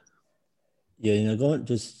have? Yeah, going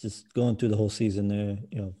through the whole season there,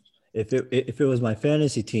 if it was my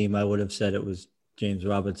fantasy team, I would have said it was James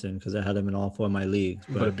Robinson because I had him in all 4 of my leagues.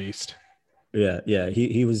 But a beast. Yeah,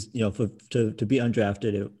 he was, to be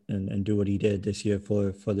undrafted and do what he did this year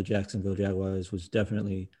for the Jacksonville Jaguars was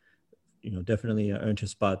definitely earned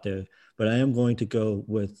his spot there. But I am going to go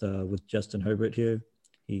with Justin Herbert here.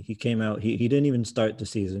 He came out. He didn't even start the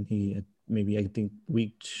season. I think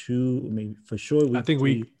week 2, maybe for sure. I think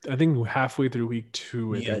halfway through week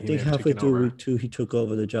 2. I think halfway through week 2 he took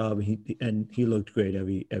over the job. And he looked great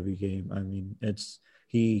every game. I mean,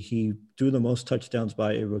 he threw the most touchdowns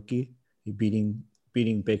by a rookie. He beating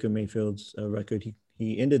Baker Mayfield's record.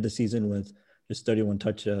 He ended the season with just 31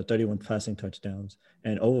 passing touchdowns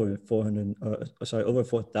and over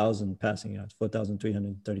 4,000 passing yards,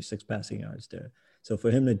 4,336 passing yards there. So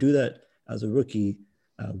for him to do that as a rookie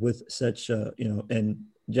with such and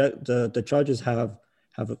the Chargers have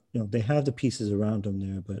they have the pieces around him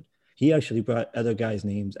there, but he actually brought other guys'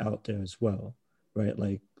 names out there as well, right?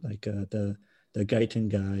 Like the Guyton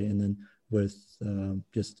guy, and then with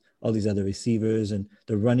just all these other receivers, and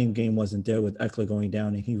the running game wasn't there with Eckler going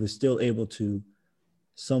down, and he was still able to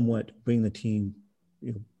somewhat bring the team,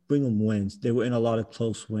 bring them wins. They were in a lot of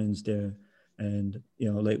close wins there, and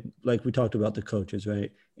like we talked about the coaches,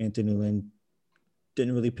 right? Anthony Lynn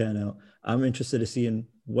didn't really pan out. I'm interested to see in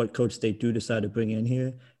what coach they do decide to bring in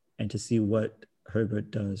here, and to see what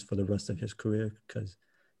Herbert does for the rest of his career, because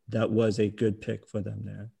that was a good pick for them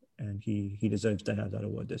there, and he deserves to have that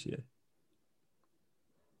award this year.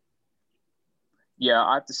 Yeah,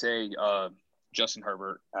 I have to say Justin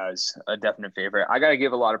Herbert as a definite favorite. I got to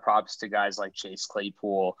give a lot of props to guys like Chase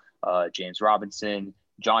Claypool, James Robinson,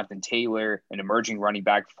 Jonathan Taylor, an emerging running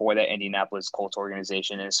back for that Indianapolis Colts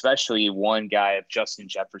organization, and especially one guy of Justin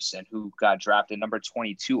Jefferson, who got drafted number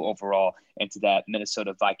 22 overall into that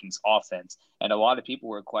Minnesota Vikings offense. And a lot of people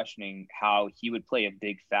were questioning how he would play a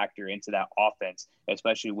big factor into that offense,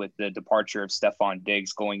 especially with the departure of Stephon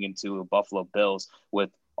Diggs going into Buffalo Bills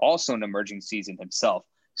with also an emerging season himself.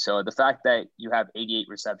 So the fact that you have 88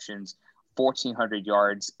 receptions, 1,400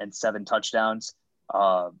 yards, and 7 touchdowns,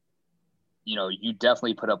 you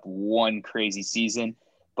definitely put up one crazy season,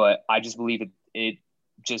 but I just believe it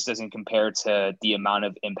just doesn't compare to the amount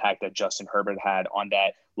of impact that Justin Herbert had on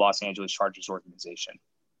that Los Angeles Chargers organization.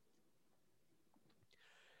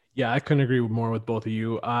 Yeah, I couldn't agree more with both of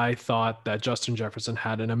you. I thought that Justin Jefferson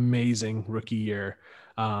had an amazing rookie year,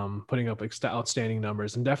 putting up outstanding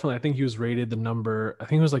numbers, and definitely I think he was rated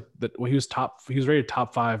he was rated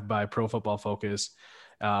top 5 by Pro Football Focus.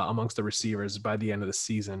 amongst the receivers by the end of the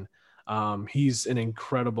season. He's an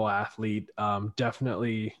incredible athlete.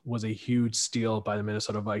 Definitely was a huge steal by the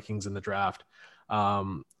Minnesota Vikings in the draft.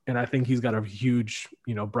 And I think he's got a huge,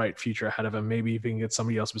 bright future ahead of him. Maybe if he can get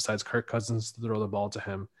somebody else besides Kirk Cousins to throw the ball to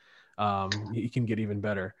him, he can get even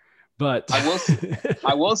better. But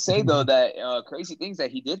I will say though that crazy things that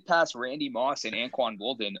he did pass Randy Moss and Anquan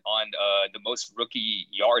Bolden on the most rookie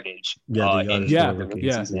yardage. Yeah, the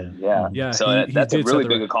rookie season. Yeah. So He that's a did really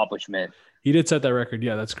big accomplishment. He did set that record.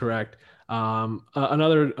 Yeah, that's correct.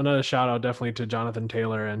 Another shout out definitely to Jonathan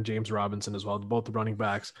Taylor and James Robinson as well. Both the running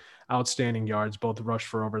backs, outstanding yards. Both rushed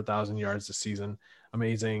for over 1,000 yards this season.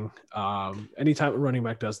 Amazing. Anytime a running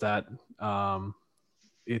back does that,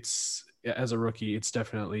 it's as a rookie, it's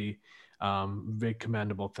definitely big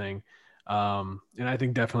commendable thing. And I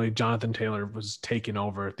think definitely Jonathan Taylor was taking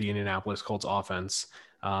over the Indianapolis Colts offense.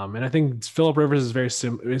 And I think Phillip Rivers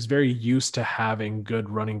is very used to having good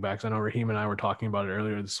running backs. I know Raheem and I were talking about it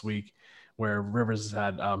earlier this week, where Rivers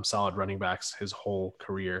has had solid running backs his whole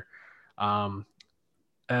career.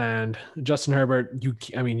 And Justin Herbert, you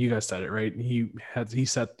guys said it, right? He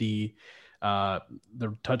set the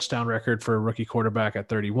touchdown record for a rookie quarterback at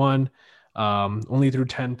 31. Only threw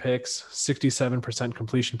 10 picks, 67%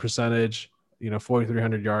 completion percentage,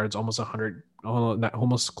 4,300 yards, almost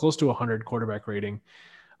close to 100 quarterback rating.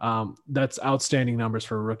 That's outstanding numbers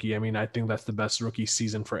for a rookie. I mean, I think that's the best rookie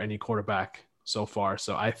season for any quarterback so far.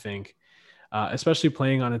 So I think, especially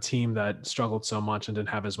playing on a team that struggled so much and didn't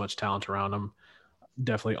have as much talent around him,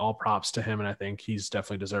 definitely all props to him. And I think he's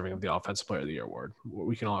definitely deserving of the Offensive Player of the Year award.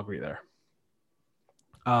 We can all agree there.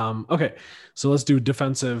 Okay, so let's do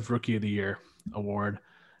Defensive Rookie of the Year award.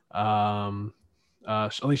 Alishan,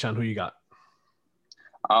 who you got?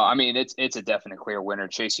 I mean, it's a definite clear winner,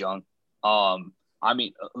 Chase Young. I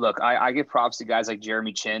mean, look, I give props to guys like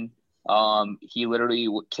Jeremy Chin. He literally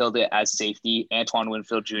killed it as safety. Antoine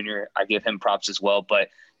Winfield Jr., I give him props as well, but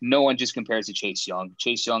no one just compares to Chase Young.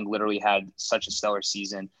 Chase Young literally had such a stellar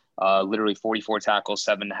season. Literally 44 tackles,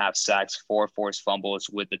 7.5 sacks, 4 forced fumbles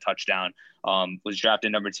with the touchdown. Was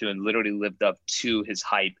drafted number 2 and literally lived up to his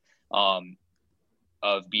hype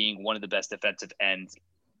of being one of the best defensive ends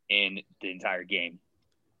in the entire game.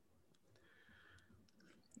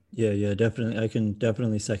 Yeah, definitely. I can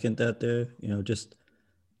definitely second that there.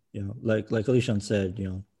 Like Alishan said,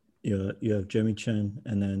 you have Jeremy Chin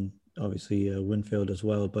and then obviously Winfield as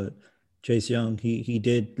well, but Chase Young, he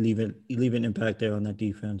did leave an impact there on that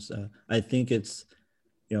defense. I think it's,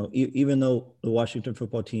 even though the Washington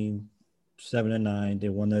football team 7-9, they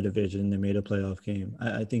won their division, they made a playoff game.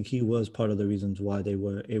 I think he was part of the reasons why they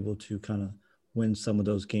were able to kind of win some of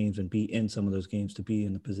those games and be in some of those games to be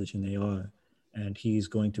in the position they are. And he's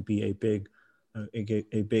going to be a big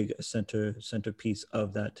centerpiece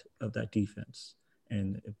of that defense.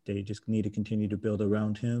 And they just need to continue to build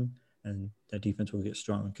around him, and that defense will get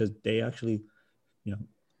strong because they actually,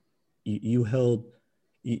 you held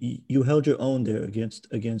your own there against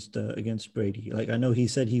Brady. Like I know he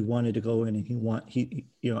said he wanted to go in and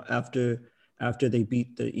after they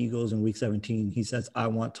beat the Eagles in week 17, he says, I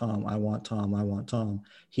want Tom.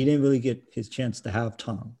 He didn't really get his chance to have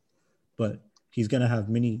Tom, but he's going to have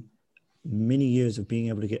many years of being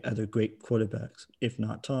able to get other great quarterbacks. If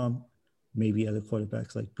not Tom, maybe other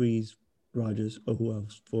quarterbacks like Breeze, Rodgers, or who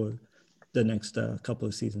else for the next couple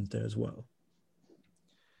of seasons there as well.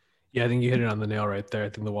 Yeah, I think you hit it on the nail right there. I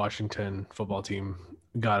think the Washington football team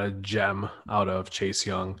got a gem out of Chase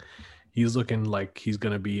Young. He's looking like he's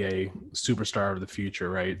going to be a superstar of the future,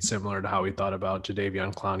 right? Similar to how we thought about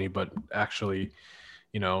Jadeveon Clowney, but actually,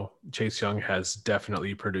 Chase Young has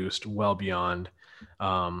definitely produced well beyond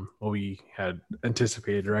what we had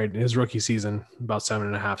anticipated, right? In his rookie season, about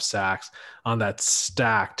 7.5 sacks on that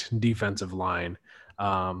stacked defensive line.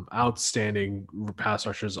 Outstanding pass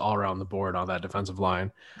rushers all around the board on that defensive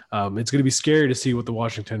line. It's going to be scary to see what the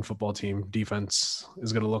Washington football team defense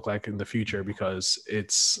is going to look like in the future because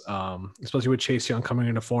it's, especially with Chase Young coming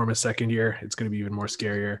into form his second year, it's going to be even more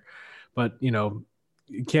scarier. But,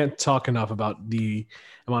 you can't talk enough about the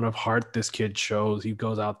amount of heart this kid shows. He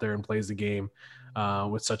goes out there and plays the game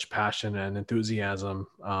with such passion and enthusiasm.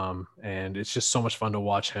 And it's just so much fun to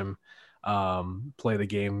watch him play the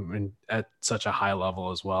game at such a high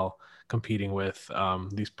level as well, competing with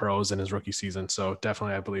these pros in his rookie season. So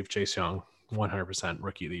definitely, I believe Chase Young, 100%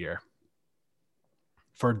 rookie of the year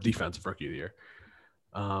for defensive rookie of the year.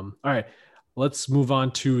 All right, let's move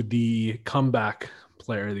on to the comeback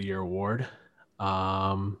player of the year award.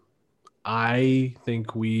 I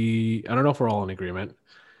think I don't know if we're all in agreement,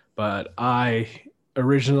 but I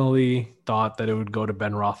originally thought that it would go to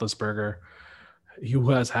Ben Roethlisberger. who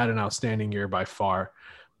has had an outstanding year by far.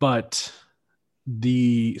 But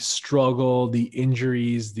the struggle, the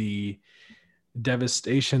injuries, the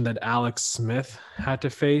devastation that Alex Smith had to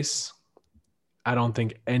face, I don't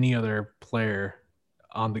think any other player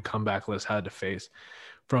on the comeback list had to face.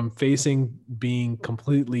 From facing being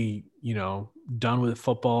completely, done with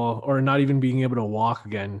football or not even being able to walk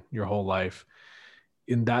again your whole life,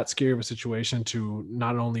 in that scary of a situation, to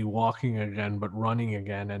not only walking again, but running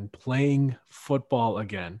again and playing football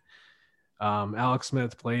again. Alex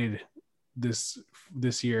Smith played this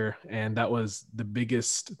year, and that was the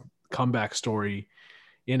biggest comeback story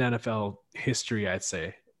in NFL history, I'd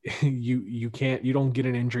say. You don't get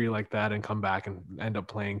an injury like that and come back and end up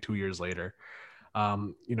playing 2 years later.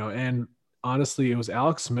 And honestly, it was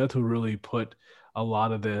Alex Smith who really put a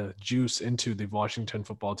lot of the juice into the Washington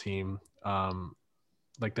football team,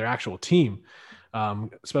 like their actual team,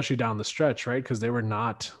 especially down the stretch, right? Because they were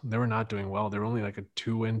not doing well. They were only like a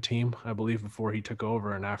 2-win team, I believe, before he took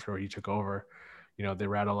over, and after he took over, they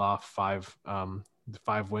rattled off five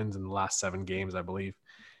wins in the last 7 games, I believe.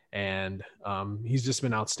 And he's just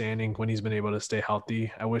been outstanding when he's been able to stay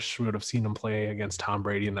healthy. I wish we would have seen him play against Tom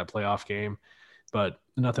Brady in that playoff game, but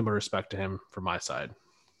nothing but respect to him from my side.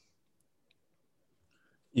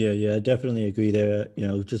 Yeah, I definitely agree there.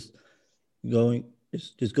 Just going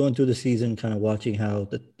through the season, kind of watching how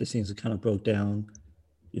the season kind of broke down.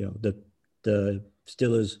 The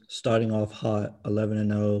Steelers starting off hot,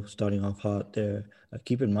 11-0, starting off hot there.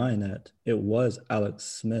 Keep in mind that it was Alex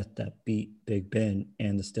Smith that beat Big Ben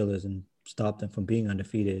and the Steelers and stopped them from being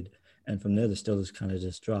undefeated. And from there, the Steelers kind of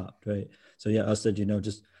just dropped, right? So yeah, I said,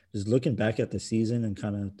 just looking back at the season and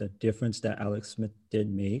kind of the difference that Alex Smith did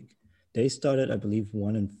make, they started, I believe,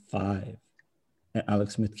 1-5. And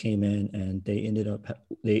Alex Smith came in and they ended up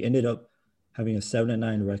having a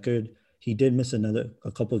 7-9 record. He did miss a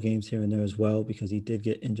couple of games here and there as well because he did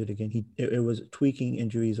get injured again. It was tweaking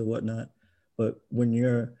injuries or whatnot. But when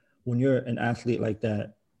you're an athlete like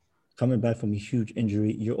that, coming back from a huge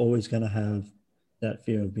injury, you're always gonna have that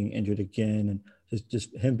fear of being injured again. And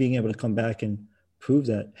just him being able to come back and prove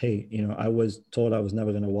that, hey, I was told I was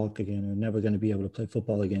never gonna walk again or never gonna be able to play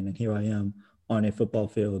football again, and here I am on a football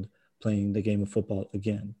field playing the game of football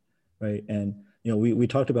again, right? And we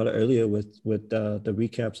talked about it earlier with the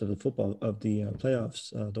recaps of the football of the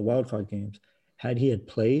playoffs, the wild card games. Had he had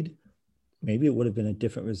played, maybe it would have been a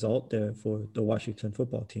different result there for the Washington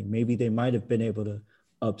football team. Maybe they might have been able to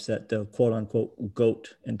upset the quote unquote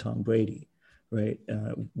GOAT and Tom Brady, right?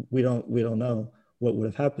 We don't know what would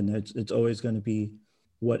have happened. It's always going to be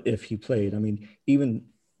what if he played. I mean, even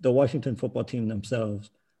the Washington football team themselves,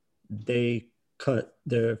 they cut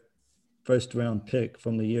their first round pick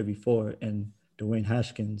from the year before and Dwayne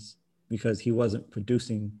Haskins because he wasn't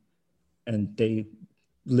producing, and they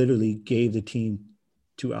literally gave the team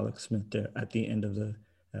to Alex Smith there at the end of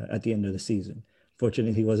the season.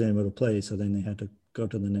 Fortunately, he wasn't able to play, so then they had to go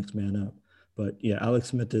to the next man up. But yeah, Alex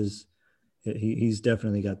Smith he's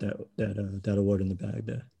definitely got that award in the bag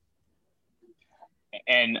there.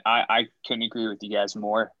 And I couldn't agree with you guys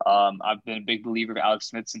more. I've been a big believer of Alex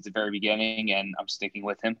Smith since the very beginning, and I'm sticking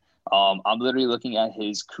with him. I'm literally looking at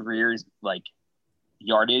his career's like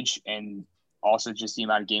yardage and also just the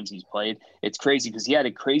amount of games he's played. It's crazy because he had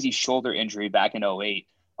a crazy shoulder injury back in 08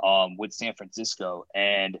 with San Francisco.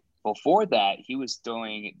 And before that, he was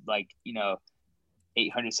doing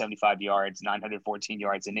 875 yards, 914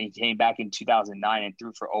 yards. And then he came back in 2009 and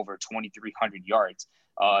threw for over 2,300 yards.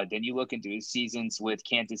 Then you look into his seasons with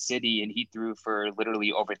Kansas City, and he threw for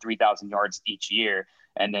literally over 3,000 yards each year.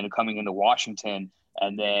 And then coming into Washington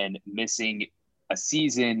and then missing a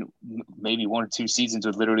season, maybe 1 or 2 seasons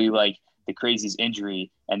with literally like the craziest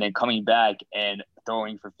injury, and then coming back and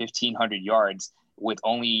throwing for 1,500 yards with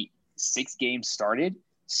only 6 games started.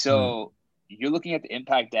 So you're looking at the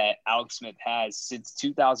impact that Alex Smith has since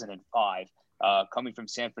 2005, coming from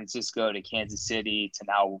San Francisco to Kansas City to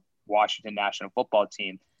now Washington National Football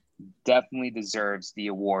Team. Definitely deserves the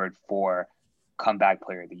award for Comeback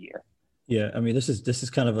Player of the Year. Yeah, I mean, this is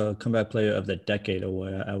kind of a comeback player of the decade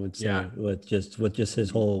award, I would say, Yeah. with just his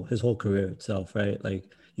whole career itself, right? Like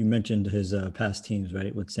you mentioned his past teams,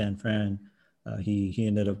 right? With San Fran, he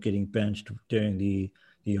ended up getting benched during the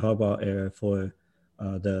Harbaugh era for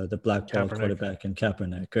the blackball quarterback and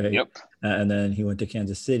Kaepernick, right? Yep. And then he went to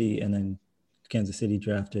Kansas City, and then Kansas City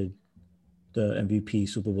drafted the MVP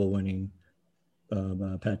Super Bowl winning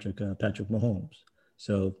Patrick Mahomes.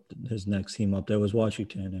 So his next team up there was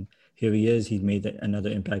Washington, and here he is. He's made another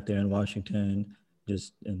impact there in Washington.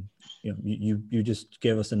 You just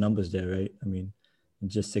gave us the numbers there, right? I mean, in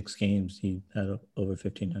just 6 games, he had over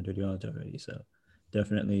 1,500 yards already. So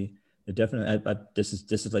definitely It definitely. This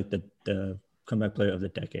is like the comeback player of the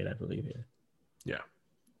decade, I believe. Yeah,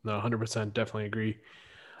 no, 100%, definitely agree.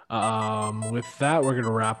 With that, we're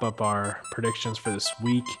gonna wrap up our predictions for this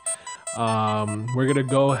week. We're gonna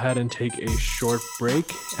go ahead and take a short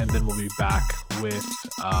break, and then we'll be back with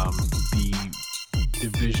the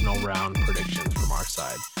divisional round predictions from our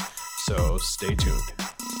side. So stay tuned.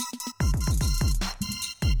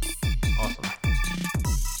 Awesome.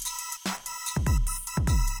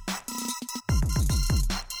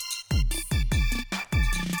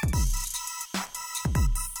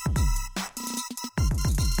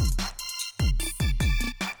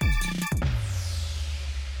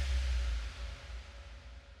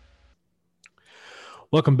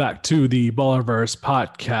 Welcome back to the Ballerverse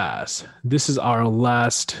podcast. This is our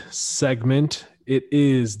last segment. It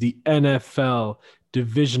is the NFL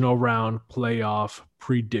divisional round playoff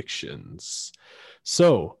predictions.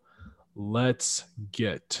 So let's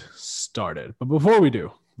get started. But before we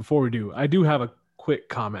do, I do have a quick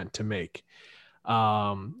comment to make.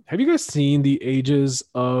 Have you guys seen the ages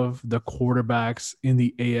of the quarterbacks in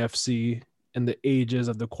the AFC and the ages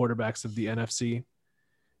of the quarterbacks of the NFC?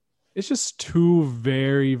 It's just two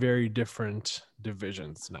very, very different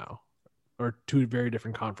divisions now, or two very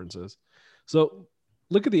different conferences. So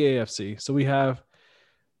look at the AFC. So we have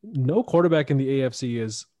no quarterback in the AFC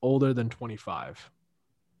is older than 25.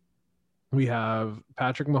 We have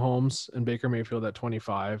Patrick Mahomes and Baker Mayfield at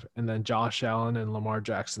 25, and then Josh Allen and Lamar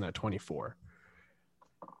Jackson at 24.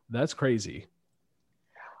 That's crazy.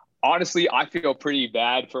 Honestly, I feel pretty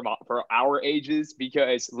bad for our ages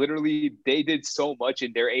because literally they did so much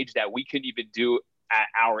in their age that we couldn't even do at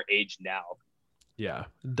our age now. Yeah,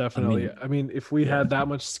 definitely. I mean if we had that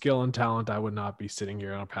much skill and talent, I would not be sitting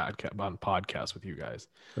here on a podcast with you guys.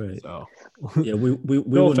 Right. So yeah, we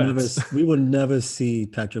no will never see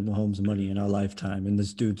Patrick Mahomes' money in our lifetime, and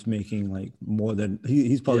this dude's making like more than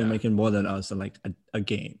he's probably making more than us in like a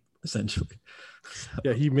game essentially. So.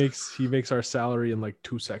 Yeah, he makes our salary in like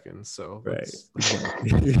 2 seconds. So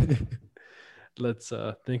let's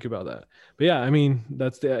think about that. But yeah, I mean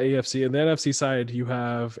that's the AFC. And the NFC side, you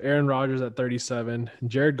have Aaron Rodgers at 37,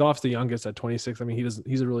 Jared Goff's the youngest at 26. I mean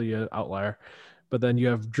he's a really outlier. But then you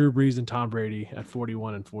have Drew Brees and Tom Brady at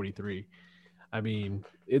 41 and 43. I mean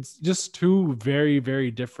it's just two very, very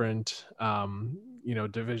different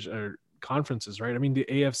division or conferences, right? I mean the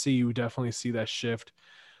AFC, you definitely see that shift.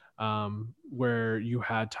 Where you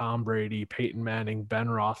had Tom Brady, Peyton Manning, Ben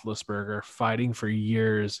Roethlisberger fighting for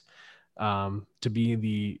years to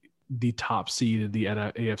be the top seed in the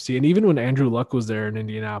AFC. And even when Andrew Luck was there in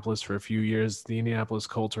Indianapolis for a few years, the Indianapolis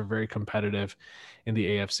Colts were very competitive in the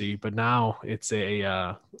AFC. But now it's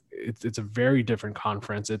a very different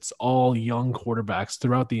conference. It's all young quarterbacks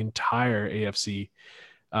throughout the entire AFC.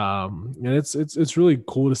 And it's really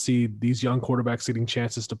cool to see these young quarterbacks getting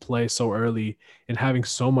chances to play so early and having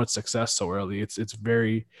so much success so early. It's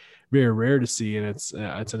very, very rare to see, and it's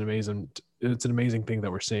an amazing thing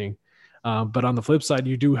that we're seeing. But on the flip side,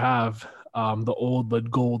 you do have the old but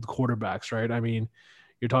gold quarterbacks, right? I mean,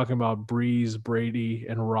 you're talking about Breeze, Brady,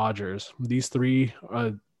 and Rodgers. These three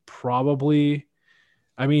are probably,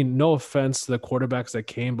 I mean, no offense to the quarterbacks that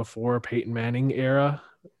came before Peyton Manning era.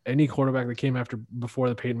 Any quarterback that came before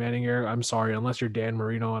the Peyton Manning era, I'm sorry, unless you're Dan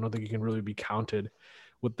Marino, I don't think you can really be counted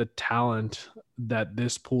with the talent that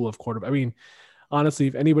this pool of quarterback. I mean, honestly,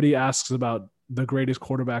 if anybody asks about the greatest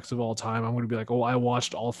quarterbacks of all time, I'm going to be like, oh, I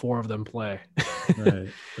watched all four of them play. Right.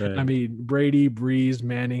 I mean, Brady, Breeze,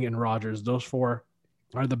 Manning, and Rodgers, those four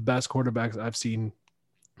are the best quarterbacks I've seen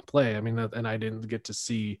play. I mean, and I didn't get to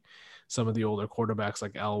see some of the older quarterbacks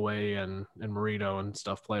like Elway and Marino and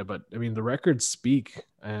stuff play. But I mean, the records speak,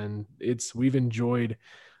 and we've enjoyed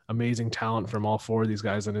amazing talent from all four of these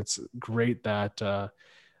guys. And it's great that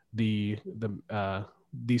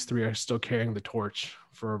these three are still carrying the torch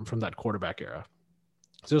from that quarterback era.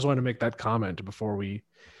 So I just wanted to make that comment before we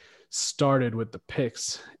started with the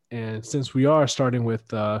picks. And since we are starting with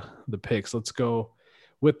the picks, let's go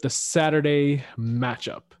with the Saturday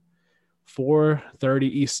matchup. 4:30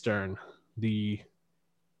 Eastern, I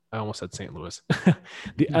almost said St. Louis.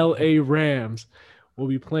 The LA Rams will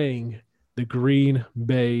be playing the Green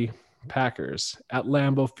Bay Packers at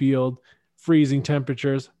Lambeau Field. Freezing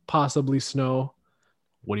temperatures, possibly snow.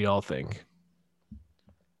 What do y'all think?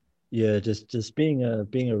 Yeah, just being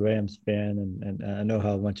a Rams fan, and I know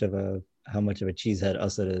how much of a cheesehead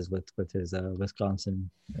Ussett is with his Wisconsin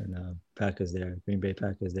and Packers there, Green Bay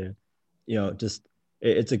Packers there. You know, just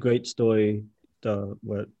it's a great story.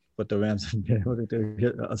 What the Rams have been able to do.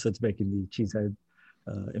 Ussett's making the cheesehead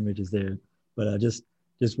images there, but just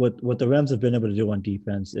what the Rams have been able to do on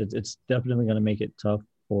defense, it's definitely going to make it tough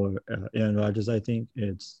for Aaron Rodgers. I think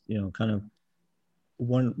it's, kind of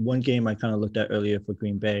one game I kind of looked at earlier for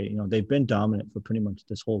Green Bay. They've been dominant for pretty much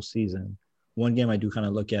this whole season. One game I do kind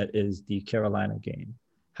of look at is the Carolina game,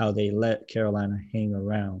 how they let Carolina hang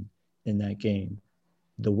around in that game.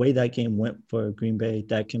 The way that game went for Green Bay,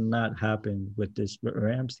 that cannot happen with this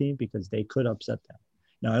Rams team because they could upset them.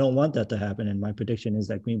 Now, I don't want that to happen, and my prediction is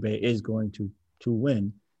that Green Bay is going to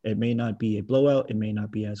win. It may not be a blowout. It may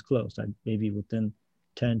not be as close. Maybe within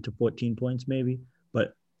 10 to 14 points, maybe.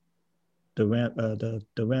 But the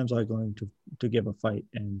Rams are going to give a fight,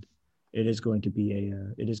 and it is going to be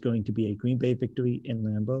a Green Bay victory in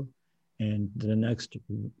Lambeau, and the next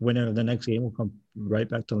winner of the next game will come right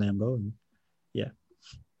back to Lambeau, and yeah.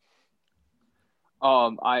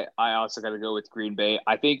 I also got to go with Green Bay.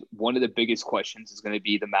 I think one of the biggest questions is going to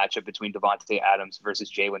be the matchup between Davante Adams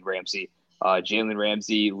versus Jalen Ramsey. Jalen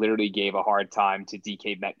Ramsey literally gave a hard time to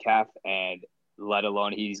DK Metcalf, and let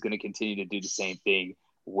alone he's going to continue to do the same thing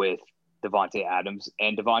with Davante Adams.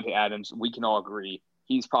 And Davante Adams, we can all agree,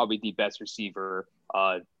 he's probably the best receiver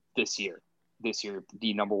this year,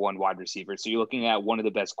 the number one wide receiver. So you're looking at one of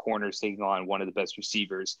the best corners taking on one of the best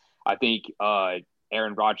receivers. I think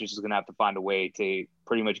Aaron Rodgers is going to have to find a way to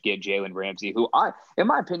pretty much get Jalen Ramsey, who in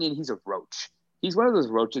my opinion, he's a roach. He's one of those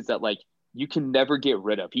roaches that you can never get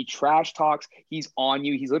rid of. He trash talks. He's on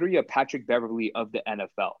you. He's literally a Patrick Beverly of the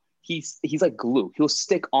NFL. He's like glue. He'll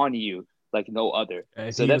stick on you like no other.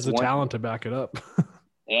 So he has the talent to back it up.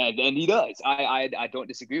 And he does. I don't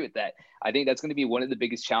disagree with that. I think that's going to be one of the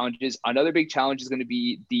biggest challenges. Another big challenge is going to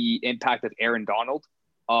be the impact of Aaron Donald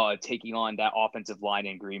taking on that offensive line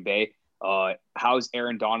in Green Bay. How's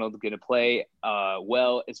Aaron Donald going to play?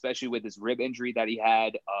 Well, especially with his rib injury that he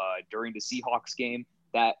had during the Seahawks game,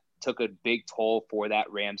 that took a big toll for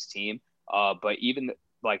that Rams team. But even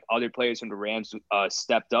other players from the Rams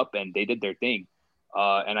stepped up and they did their thing.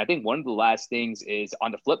 And I think one of the last things is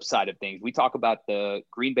on the flip side of things. We talk about the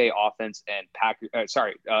Green Bay offense and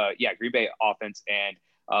Green Bay offense and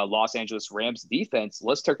Los Angeles Rams defense.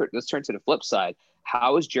 Let's turn to the flip side.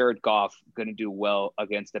 How is Jared Goff going to do well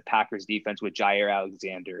against the Packers defense with Jair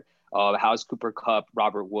Alexander? How's Cooper Kupp,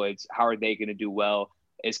 Robert Woods? How are they going to do well?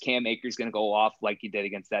 Is Cam Akers going to go off like he did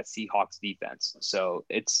against that Seahawks defense? So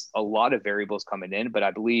it's a lot of variables coming in, but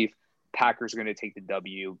I believe Packers are going to take the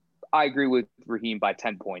W. I agree with Raheem by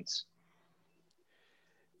 10 points.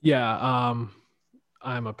 Yeah,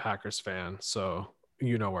 I'm a Packers fan, so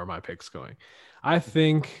you know where my pick's going. I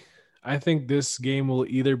think this game will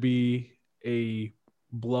either be a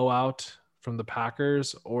blowout from the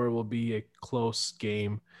Packers or it will be a close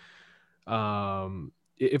game.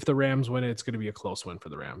 If the Rams win, it's going to be a close win for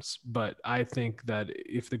the Rams. But I think that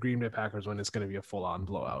if the Green Bay Packers win, it's going to be a full-on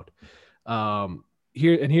blowout.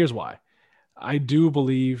 Here's why. I do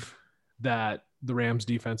believe that the Rams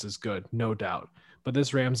defense is good, no doubt. But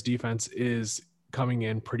this Rams defense is coming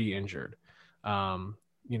in pretty injured. Aaron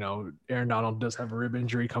Donald does have a rib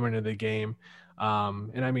injury coming into the game.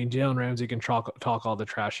 And I mean, Jalen Ramsey can talk all the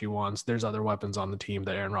trash he wants. There's other weapons on the team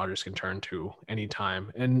that Aaron Rodgers can turn to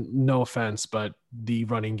anytime. And no offense, but the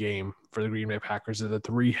running game for the Green Bay Packers is a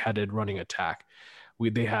three-headed running attack.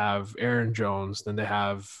 They have Aaron Jones, then they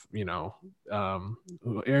have, Aaron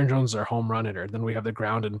Jones is our home run hitter. Then we have the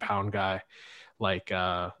ground and pound guy like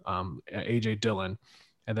AJ Dillon.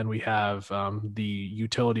 And then we have the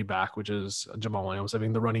utility back, which is Jamal Williams. I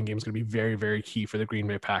think the running game is going to be very, very key for the Green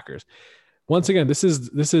Bay Packers. Once again, this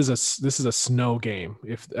is a snow game.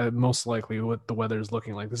 If most likely what the weather is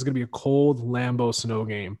looking like, this is going to be a cold Lambeau snow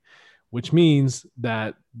game, which means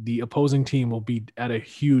that the opposing team will be at a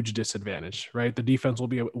huge disadvantage, right? The defense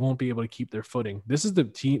won't be able to keep their footing. This is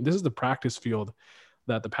the practice field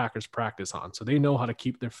that the Packers practice on. So they know how to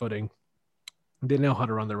keep their footing. They know how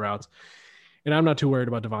to run their routes. And I'm not too worried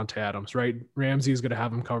about Davante Adams, right? Ramsey is going to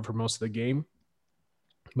have him covered for most of the game,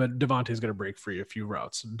 but Davante is going to break free a few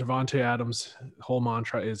routes. Davante Adams' whole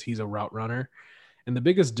mantra is he's a route runner. And the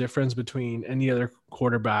biggest difference between any other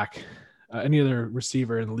quarterback, any other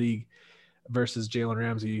receiver in the league versus Jalen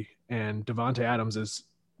Ramsey and Davante Adams is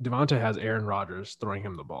Davante has Aaron Rodgers throwing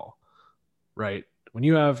him the ball, right? When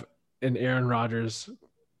you have an Aaron Rodgers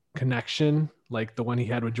connection, like the one he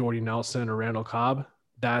had with Jordy Nelson or Randall Cobb,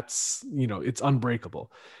 that's, it's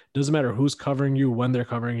unbreakable. Doesn't matter who's covering you, when they're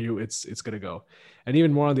covering you, it's going to go. And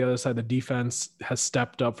even more on the other side, the defense has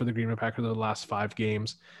stepped up for the Green Bay Packers in the last 5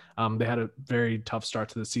 games. They had a very tough start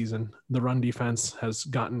to the season. The run defense has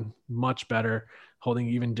gotten much better, holding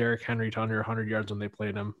even Derrick Henry to under 100 yards when they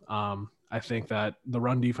played him. I think that the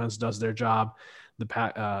run defense does their job.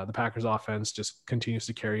 the Packers offense just continues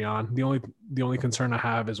to carry on. The only concern I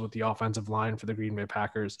have is with the offensive line for the Green Bay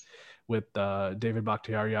Packers, with David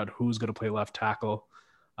Bakhtiari out, who's going to play left tackle.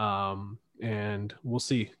 And we'll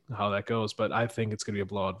see how that goes. But I think it's going to be a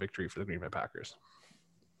blowout victory for the Green Bay Packers.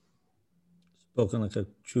 Spoken like a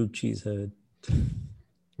true cheesehead.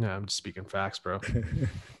 Yeah, I'm just speaking facts, bro.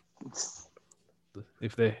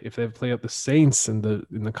 If they play up the Saints in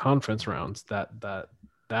the conference rounds,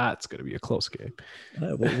 that's going to be a close game.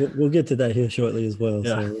 All right, we'll get to that here shortly as well.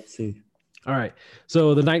 Yeah. So let's see. All right.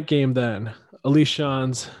 So the night game then,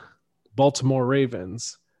 Alishon's Baltimore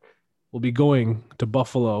Ravens will be going to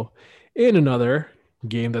Buffalo in another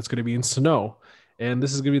game that's going to be in snow. And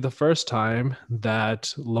this is going to be the first time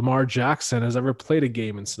that Lamar Jackson has ever played a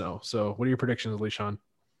game in snow. So what are your predictions, Alishon?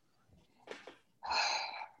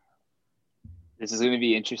 This is going to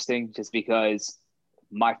be interesting just because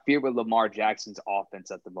my fear with Lamar Jackson's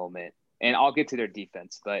offense at the moment, and I'll get to their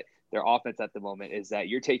defense, but their offense at the moment is that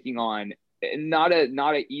you're taking on not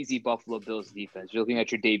an easy Buffalo Bills defense. You're looking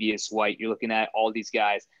at your Davius White. You're looking at all these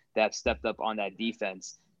guys that have stepped up on that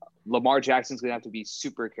defense. Lamar Jackson's going to have to be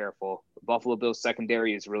super careful. The Buffalo Bills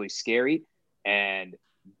secondary is really scary, and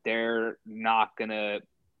they're not going to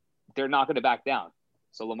back down.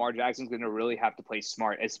 So Lamar Jackson's going to really have to play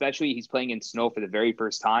smart, especially he's playing in snow for the very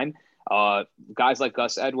first time. Guys like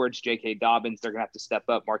Gus Edwards, J.K. Dobbins, they're going to have to step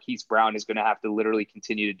up. Marquise Brown is going to have to literally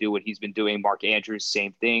continue to do what he's been doing. Mark Andrews,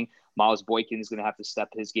 same thing. Miles Boykin is going to have to step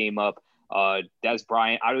his game up. Des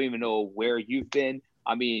Bryant, I don't even know where you've been.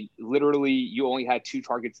 I mean, literally, you only had 2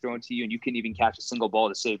 targets thrown to you, and you couldn't even catch a single ball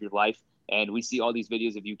to save your life. And we see all these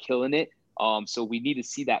videos of you killing it. So we need to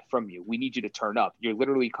see that from you. We need you to turn up. You're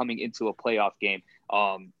literally coming into a playoff game.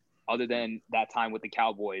 Other than that time with the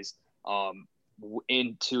Cowboys,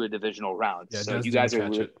 into a divisional round. Yeah, so Des you guys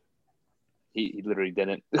didn't catch it. He literally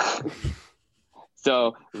didn't.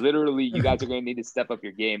 So literally, you guys are going to need to step up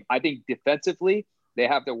your game. I think defensively, they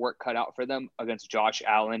have their work cut out for them against Josh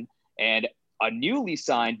Allen and a newly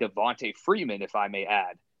signed Devontae Freeman, if I may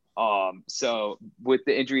add. So with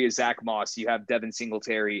the injury of Zach Moss, you have Devin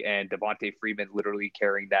Singletary and Devontae Freeman literally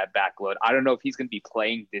carrying that backload. I don't know if he's going to be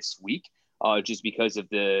playing this week, just because of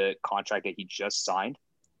the contract that he just signed.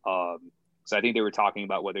 So I think they were talking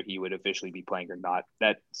about whether he would officially be playing or not.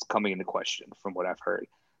 That's coming into question from what I've heard.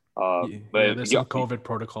 But there's some COVID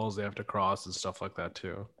protocols they have to cross and stuff like that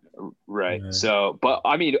too. Right. Yeah. So, but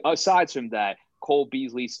I mean, aside from that, Cole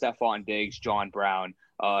Beasley, Stephon Diggs, John Brown,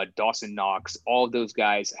 Dawson Knox, all of those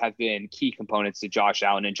guys have been key components to Josh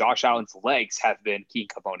Allen, and Josh Allen's legs have been key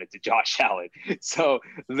components to Josh Allen. So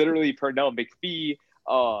literally Pernell McPhee,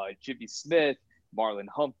 Jimmy Smith, Marlon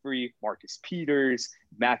Humphrey, Marcus Peters,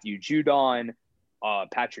 Matthew Judon,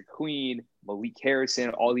 Patrick Queen, Malik Harrison,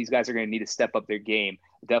 all these guys are going to need to step up their game,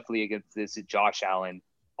 definitely against this Josh Allen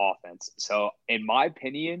offense. So in my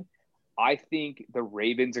opinion, I think the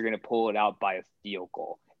Ravens are going to pull it out by a field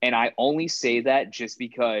goal. And I only say that just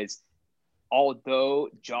because although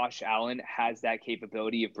Josh Allen has that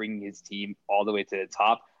capability of bringing his team all the way to the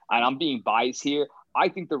top, and I'm being biased here, I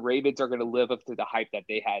think the Ravens are going to live up to the hype that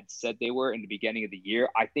they had said they were in the beginning of the year.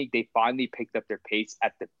 I think they finally picked up their pace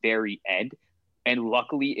at the very end. And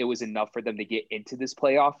luckily, it was enough for them to get into this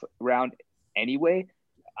playoff round anyway.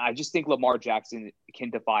 I just think Lamar Jackson can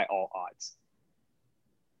defy all odds.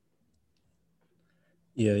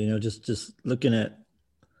 Yeah, just looking at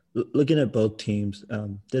both teams.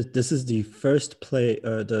 This is the first play,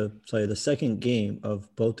 the second game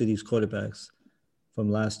of both of these quarterbacks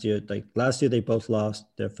from last year. Like last year, they both lost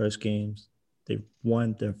their first games. They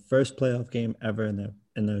won their first playoff game ever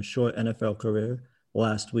in their short NFL career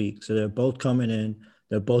last week. So they're both coming in.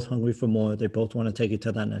 They're both hungry for more. They both want to take it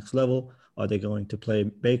to that next level. Are they going to play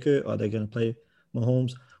Baker? Are they going to play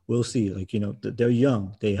Mahomes? We'll see. They're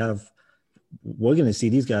young. We're going to see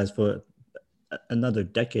these guys for another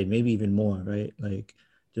decade, maybe even more, right?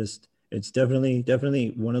 It's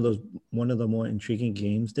definitely one of the more intriguing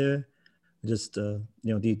games there.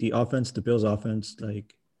 The offense, the Bills offense,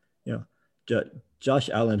 Josh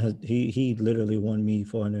Allen he literally won me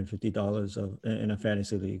 $450 in a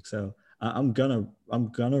fantasy league. So I'm gonna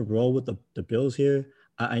roll with the Bills here.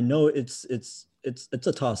 I know it's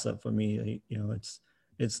a toss up for me.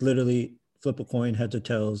 It's literally flip a coin, heads or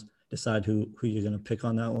tails, decide who you're gonna pick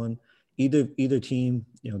on that one. Either team,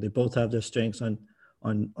 they both have their strengths on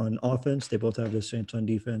offense. They both have their strengths on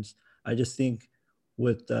defense. I just think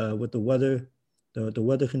with the weather, the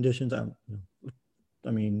weather conditions.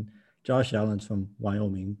 Josh Allen's from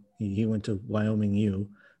Wyoming. He went to Wyoming U,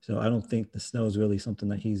 so I don't think the snow is really something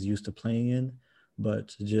that he's used to playing in.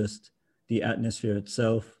 But just the atmosphere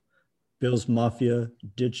itself, Bills Mafia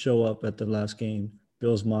did show up at the last game.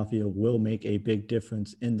 Bills Mafia will make a big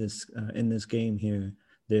difference in this game here.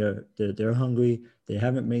 They're hungry. They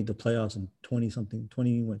haven't made the playoffs in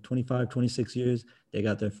 25, 26 years. They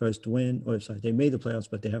got their first win, or sorry, they made the playoffs,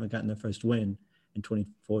 but they haven't gotten their first win in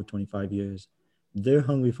 24, 25 years. They're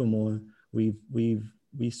hungry for more. We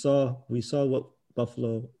saw what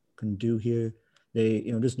Buffalo can do here. They,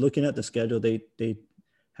 just looking at the schedule, they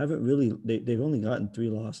haven't really, they've only gotten 3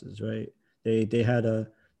 losses, right? They had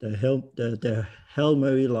the Hail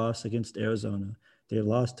Mary loss against Arizona. They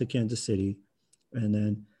lost to Kansas City, and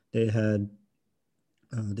then they had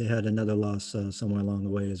another loss somewhere along the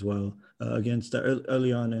way as well against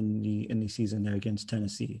early on in the season there against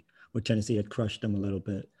Tennessee, where Tennessee had crushed them a little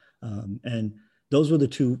bit. And those were the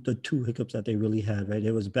two hiccups that they really had, right?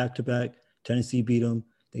 It was back to back. Tennessee beat them.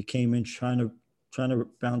 They came in trying to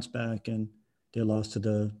bounce back, and they lost to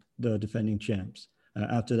the defending champs.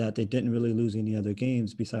 After that, they didn't really lose any other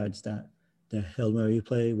games besides the Hail Mary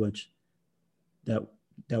play, which that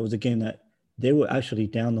was a game that they were actually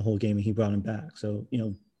down the whole game and he brought them back. So,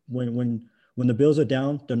 when the Bills are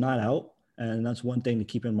down, they're not out. And that's one thing to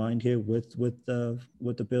keep in mind here with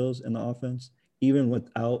the Bills and the offense. Even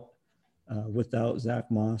without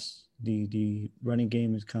Zach Moss, the running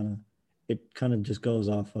game is kind of just goes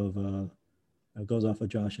off of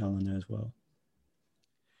Josh Allen there as well.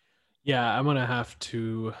 Yeah, I'm gonna have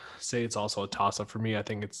to say it's also a toss-up for me. I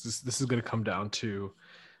think this is gonna come down to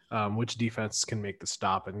which defense can make the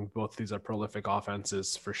stop, and both of these are prolific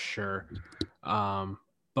offenses for sure.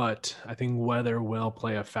 But I think weather will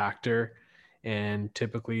play a factor, and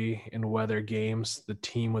typically in weather games, the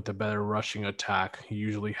team with the better rushing attack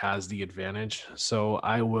usually has the advantage. So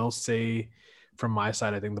I will say, from my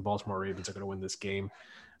side, I think the Baltimore Ravens are going to win this game.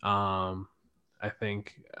 I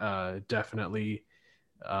think definitely.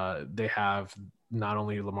 They have not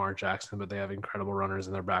only Lamar Jackson, but they have incredible runners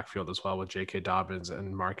in their backfield as well with J.K. Dobbins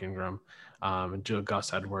and Mark Ingram, and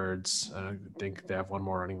Gus Edwards. I think they have one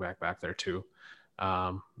more running back there too.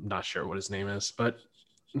 Not sure what his name is, but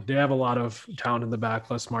they have a lot of talent in the back.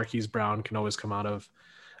 Plus, Marquise Brown can always come out of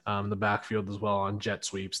the backfield as well on jet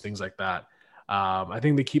sweeps, things like that. I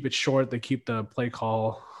think they keep it short. They keep the play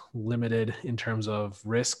call limited in terms of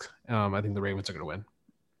risk. I think the Ravens are going to win.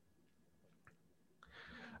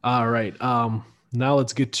 All right. Now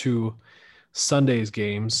let's get to Sunday's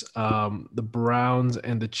games. The Browns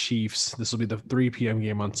and the Chiefs. This will be the 3 p.m.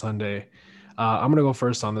 game on Sunday. I'm gonna go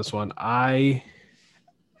first on this one. I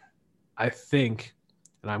think,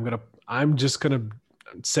 and I'm just gonna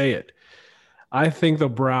say it. I think the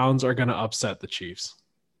Browns are gonna upset the Chiefs.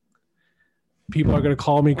 People are gonna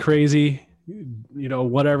call me crazy,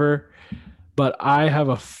 whatever. But I have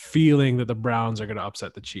a feeling that the Browns are gonna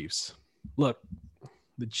upset the Chiefs. Look.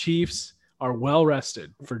 The Chiefs are well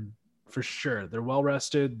rested for sure. They're well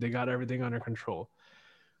rested. They got everything under control.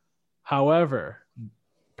 However,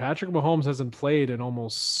 Patrick Mahomes hasn't played in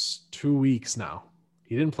almost 2 weeks now.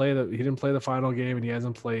 He didn't play the final game, and he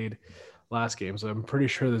hasn't played last game. So I'm pretty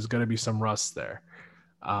sure there's going to be some rust there.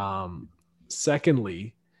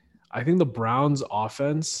 Secondly, I think the Browns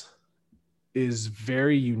offense is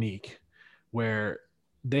very unique, where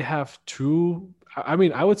they have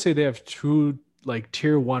I would say they have two like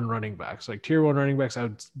tier 1 running backs. Like tier 1 running backs, I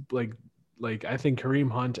would like I think Kareem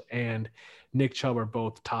Hunt and Nick Chubb are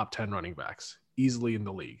both top 10 running backs easily in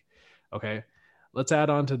the league. Okay. Let's add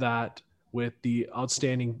on to that with the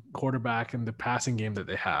outstanding quarterback and the passing game that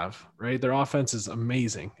they have, right? Their offense is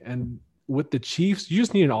amazing. And with the Chiefs, you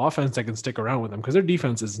just need an offense that can stick around with them because their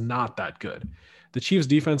defense is not that good. The Chiefs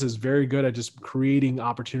defense is very good at just creating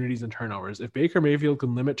opportunities and turnovers. If Baker Mayfield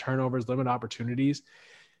can limit turnovers, limit opportunities,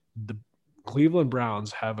 the Cleveland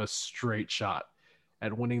Browns have a straight shot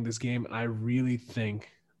at winning this game, and I really think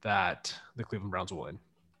that the Cleveland Browns will win.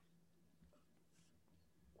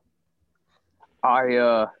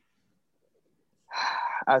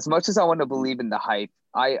 As much as I want to believe in the hype,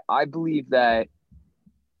 I believe that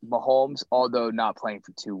Mahomes, although not playing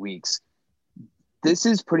for 2 weeks, this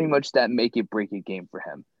is pretty much that make it break it game for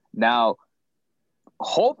him. Now,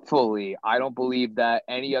 hopefully, I don't believe that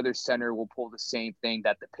any other center will pull the same thing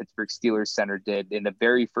that the Pittsburgh Steelers center did in the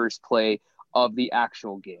very first play of the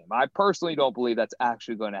actual game. I personally don't believe that's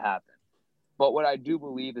actually going to happen. But what I do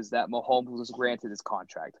believe is that Mahomes was granted his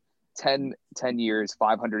contract, 10 years,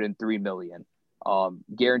 $503 million,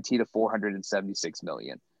 guaranteed of $476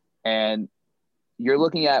 million. And you're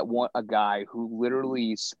looking at a guy who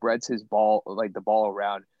literally spreads the ball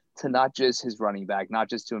around to not just his running back, not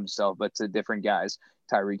just to himself, but to different guys,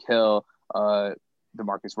 Tyreek Hill,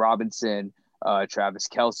 Demarcus Robinson, Travis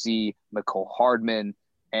Kelce, Mecole Hardman.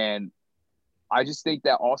 And I just think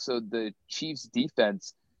that also the Chiefs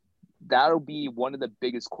defense, that'll be one of the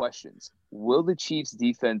biggest questions. Will the Chiefs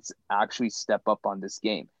defense actually step up on this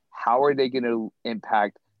game? How are they going to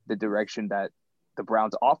impact the direction that the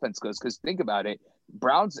Browns offense goes? Because think about it,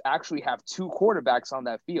 Browns actually have 2 quarterbacks on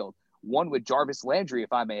that field. One with Jarvis Landry,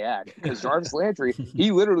 if I may add, because Jarvis Landry,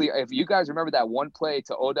 he literally, if you guys remember that one play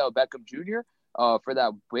to Odell Beckham Jr. For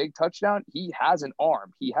that big touchdown, he has an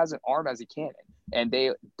arm. He has an arm as a cannon, and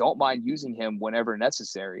they don't mind using him whenever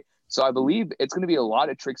necessary. So I believe it's going to be a lot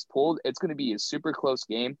of tricks pulled. It's going to be a super close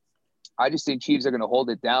game. I just think Chiefs are going to hold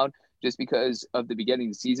it down just because of the beginning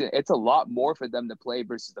of the season. It's a lot more for them to play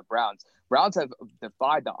versus the Browns. Browns have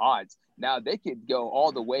defied the odds. Now, they could go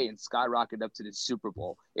all the way and skyrocket up to the Super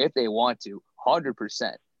Bowl if they want to,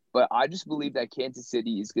 100%. But I just believe that Kansas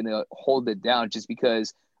City is going to hold it down just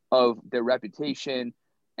because of their reputation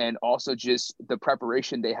and also just the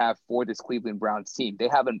preparation they have for this Cleveland Browns team. They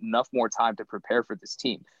have enough more time to prepare for this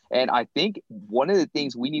team. And I think one of the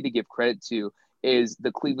things we need to give credit to is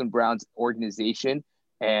the Cleveland Browns organization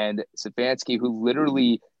and Stefanski, who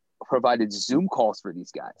literally provided Zoom calls for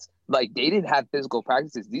these guys. Like, they didn't have physical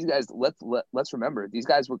practices. These guys, let's remember, these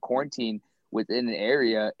guys were quarantined within an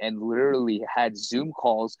area and literally had Zoom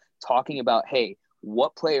calls talking about, hey,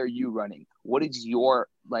 what play are you running? What is your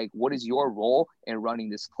role in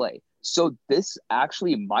running this play? So this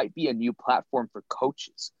actually might be a new platform for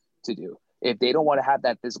coaches to do. If they don't want to have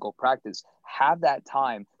that physical practice, have that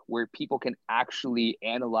time where people can actually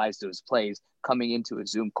analyze those plays coming into a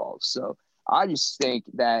Zoom call. So I just think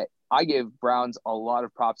that I give Browns a lot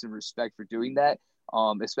of props and respect for doing that,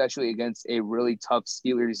 especially against a really tough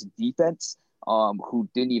Steelers defense, who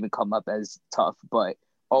didn't even come up as tough. But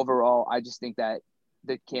overall, I just think that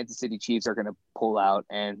the Kansas City Chiefs are going to pull out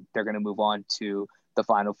and they're going to move on to the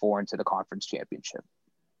Final Four and to the conference championship.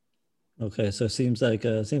 Okay, so it seems like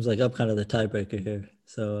I'm kind of the tiebreaker here.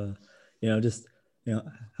 So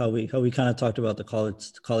how we kind of talked about the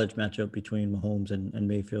college matchup between Mahomes and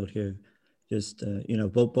Mayfield here. Just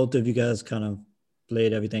both of you guys kind of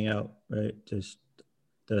laid everything out, right? Just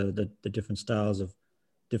the different styles of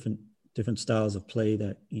play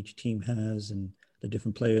that each team has and the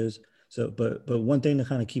different players. So, but one thing to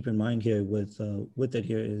kind of keep in mind here with it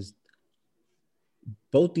here is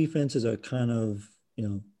both defenses are kind of,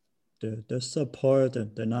 they're subpar.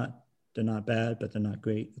 They're not bad, but they're not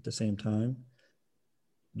great at the same time.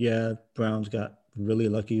 Yeah, Browns got really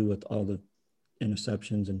lucky with all the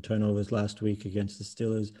interceptions and turnovers last week against the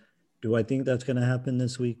Steelers. Do I think that's going to happen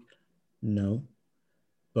this week? No.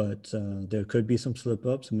 But there could be some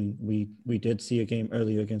slip-ups. I mean, we did see a game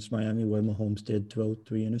earlier against Miami where Mahomes did throw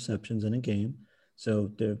 3 interceptions in a game. So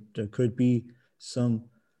there could be some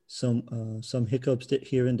hiccups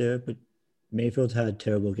here and there, but Mayfield's had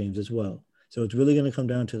terrible games as well. So it's really going to come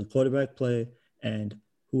down to the quarterback play and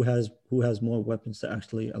who has more weapons to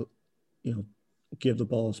actually, give the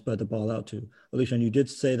ball, spread the ball out to. Alicia, you did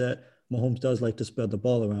say that Mahomes does like to spread the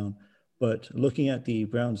ball around, but looking at the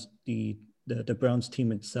Browns, the Browns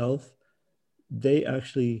team itself, they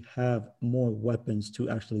actually have more weapons to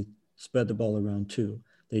actually spread the ball around too.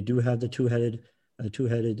 They do have the two-headed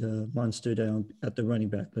monster down at the running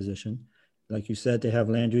back position. Like you said, they have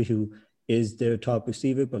Landry, who is their top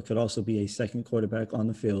receiver, but could also be a second quarterback on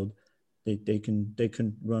the field. They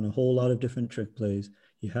can run a whole lot of different trick plays.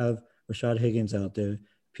 You have Rashad Higgins out there,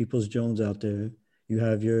 Peoples-Jones out there. You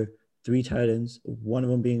have your 3 tight ends, one of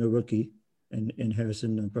them being a rookie, in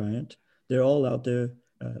Harrison Bryant. They're all out there.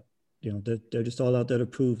 They're just all out there to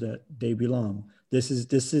prove that they belong. This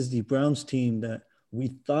is the Browns team that we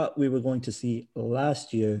thought we were going to see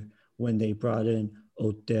last year when they brought in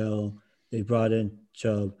Odell, they brought in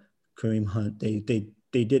Chubb, Kareem Hunt. They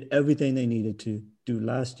did everything they needed to do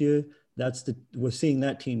last year. We're seeing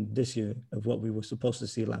that team this year of what we were supposed to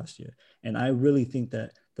see last year. And I really think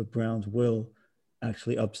that the Browns will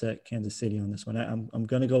actually upset Kansas City on this one. I'm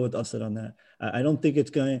going to go with upset on that. I don't think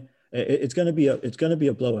it's going to be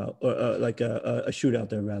a blowout or like a shootout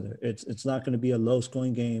there rather. It's not going to be a low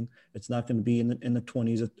scoring game. It's not going to be in the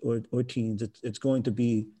 20s or teens. It's going to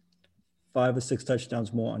be 5 or 6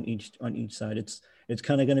 touchdowns more on each side. It's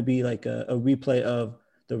kind of going to be like a replay of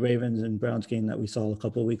the Ravens and Browns game that we saw a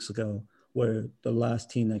couple of weeks ago, where the last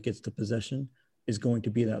team that gets the possession is going to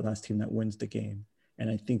be that last team that wins the game. And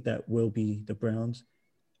I think that will be the Browns,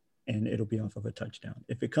 and it'll be off of a touchdown.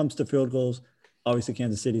 If it comes to field goals, obviously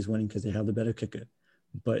Kansas City's winning because they have the better kicker,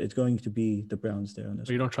 but it's going to be the Browns there on this.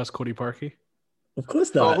 So you don't trust Cody Parkey? Of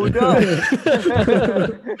course not. Oh, who does?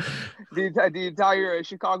 The entire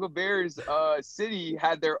Chicago Bears city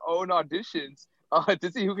had their own auditions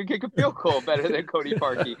to see who can kick a field goal better than Cody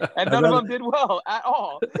Parkey, and I'd none of rather- them did well at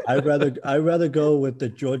all. I'd rather go with the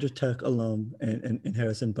Georgia Tech alum and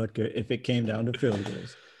Harrison Butker if it came down to field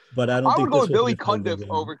goals. But I don't I think would go this with will be Billy a field goal Cundiff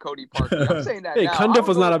game. over Cody Parkey. I'm saying that Hey, now. Cundiff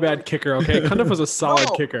was not a bad kicker, okay? Cundiff was a solid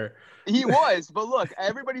No. kicker. He was, but look,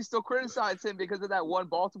 everybody still criticized him because of that one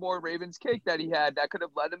Baltimore Ravens kick that he had that could have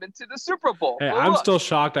led him into the Super Bowl. Hey, But I'm look, still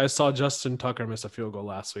shocked. I saw Justin Tucker miss a field goal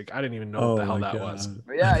last week. I didn't even know what the hell my that God. was.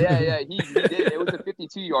 yeah. He did. It was a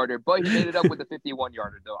 52-yarder, but he made it up with a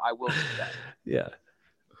 51-yarder, though. I will say that. Yeah.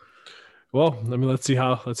 Well, let's see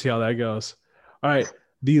how that goes. All right.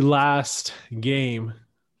 The last game,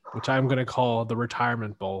 which I'm gonna call the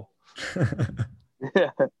retirement bowl.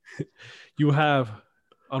 You have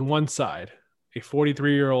on one side a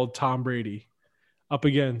 43-year-old Tom Brady up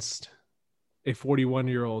against a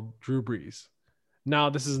 41-year-old Drew Brees. Now,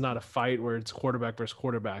 this is not a fight where it's quarterback versus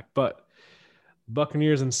quarterback, but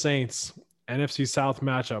Buccaneers and Saints, NFC South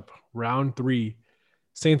matchup, round 3.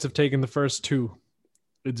 Saints have taken the first 2.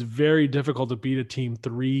 It's very difficult to beat a team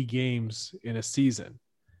 3 games in a season,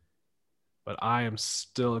 but I am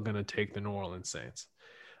still going to take the New Orleans Saints.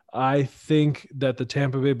 I think that the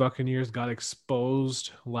Tampa Bay Buccaneers got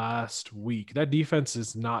exposed last week. That defense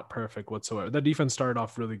is not perfect whatsoever. That defense started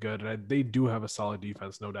off really good, and they do have a solid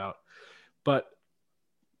defense, no doubt. But,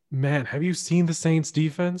 man, have you seen the Saints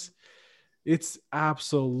defense? It's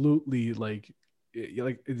absolutely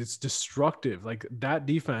it's destructive. Like that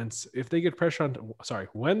defense, if they get pressure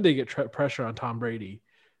when they get pressure on Tom Brady,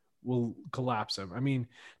 will collapse him. I mean,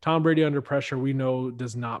 Tom Brady under pressure, we know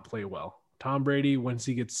does not play well. Tom Brady, once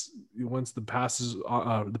the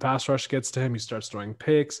pass rush gets to him, he starts throwing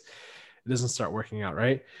picks. It doesn't start working out,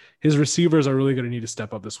 right? His receivers are really going to need to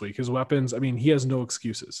step up this week. His weapons, I mean, he has no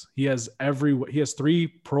excuses. He has 3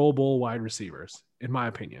 Pro Bowl wide receivers, in my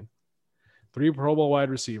opinion. 3 Pro Bowl wide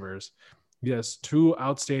receivers. He has 2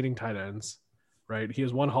 outstanding tight ends, right? He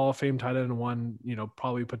has 1 Hall of Fame tight end and 1,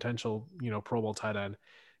 probably potential, Pro Bowl tight end.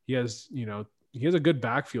 He has a good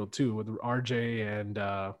backfield too with RJ and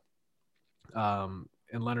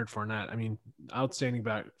Leonard Fournette. I mean, outstanding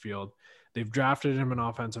backfield. They've drafted him an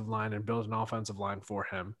offensive line and built an offensive line for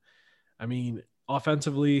him. I mean,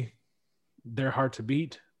 offensively, they're hard to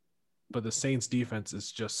beat, but the Saints defense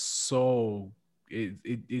is just so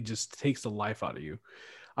it just takes the life out of you.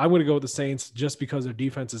 I'm going to go with the Saints just because their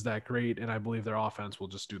defense is that great, and I believe their offense will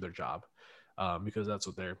just do their job because that's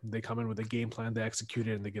what they come in with a game plan, they execute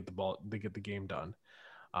it, and they get the game done.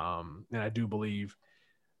 And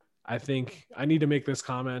I think I need to make this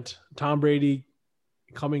comment. Tom Brady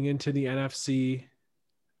coming into the NFC,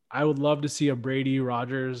 I would love to see a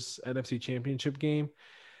Brady-Rodgers NFC Championship game,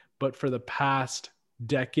 but for the past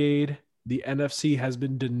decade, the NFC has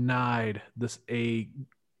been denied a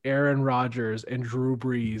Aaron Rodgers and Drew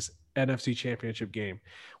Brees NFC Championship game.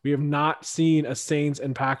 We have not seen a Saints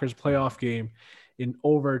and Packers playoff game in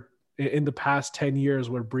the past 10 years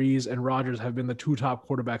where Brees and Rodgers have been the 2 top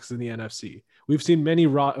quarterbacks in the NFC. We've seen many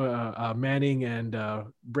Manning and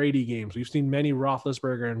Brady games. We've seen many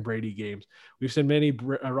Roethlisberger and Brady games. We've seen many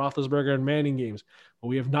Roethlisberger and Manning games, but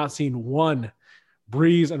we have not seen one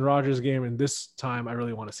Brees and Rodgers game. And this time I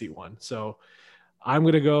really want to see one. So I'm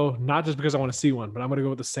going to go, not just because I want to see one, but I'm going to go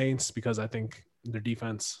with the Saints because I think their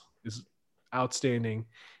defense is outstanding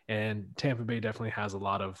and Tampa Bay definitely has a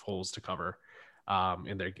lot of holes to cover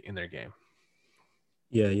in their game.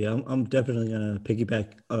 Yeah. I'm definitely gonna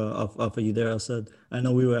piggyback off of you there. I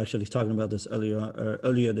know we were actually talking about this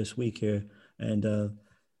earlier this week here, and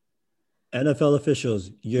NFL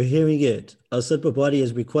officials, you're hearing it. Asad Babadi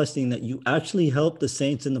is requesting that you actually help the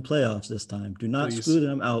Saints in the playoffs this time. Do not Please. screw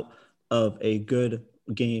them out of a good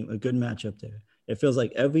game, a good matchup there. It feels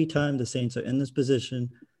like every time the Saints are in this position,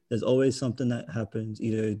 there's always something that happens,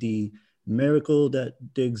 either the miracle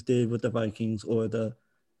that Diggs did with the Vikings or the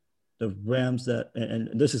Rams and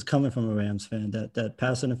this is coming from a Rams fan, that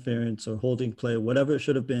pass interference or holding play, whatever it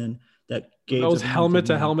should have been, that was helmet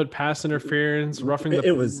to helmet pass interference, roughing the.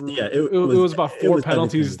 It was about 4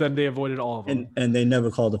 penalties. everything. Then they avoided all of them, and they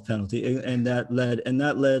never called a penalty, and that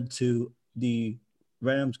led to the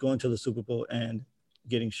Rams going to the Super Bowl and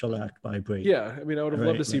getting shellacked by Brady. Yeah, I mean, I would have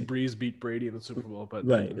loved to see Brees beat Brady in the Super Bowl, but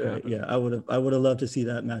right. Yeah, I would have loved to see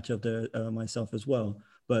that matchup there myself as well.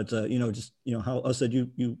 But how Asad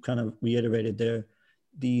you kind of reiterated there,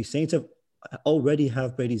 the Saints already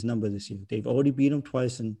have Brady's number this year. They've already beat him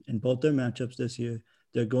twice in both their matchups this year.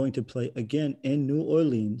 They're going to play again in New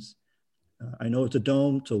Orleans. I know it's a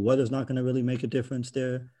dome, so weather's not going to really make a difference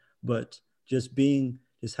there. But just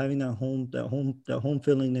having that home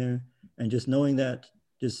feeling there, and just knowing that,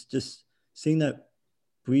 just seeing that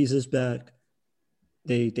Breeze is back,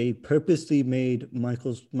 They purposely made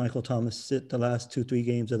Michael Thomas sit the last 2-3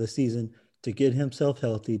 games of the season to get himself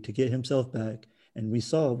healthy, to get himself back. And we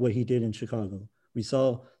saw what he did in Chicago. We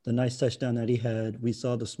saw the nice touchdown that he had. We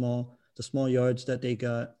saw the small yards that they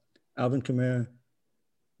got. Alvin Kamara,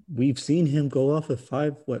 we've seen him go off with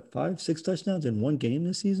 5-6 touchdowns in one game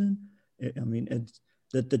this season. I mean, it's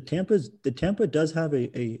the Tampa does have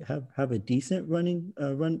a decent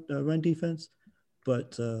run defense,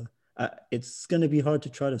 but it's going to be hard to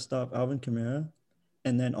try to stop Alvin Kamara,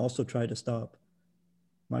 and then also try to stop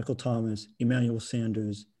Michael Thomas, Emmanuel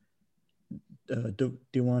Sanders,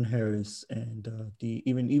 DeJuan Harris, and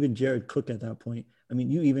even Jared Cook at that point. I mean,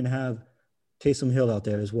 you even have Taysom Hill out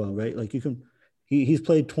there as well, right? Like he's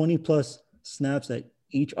played 20 plus snaps at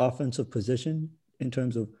each offensive position in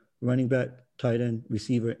terms of running back, tight end,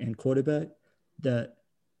 receiver, and quarterback, that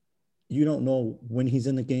you don't know when he's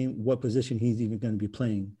in the game what position he's even going to be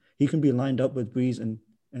playing. He can be lined up with Breeze and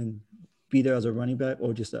be there as a running back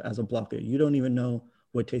or just as a blocker. You don't even know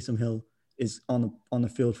what Taysom Hill is on the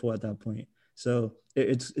field for at that point. So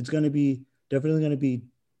it's going to be definitely going to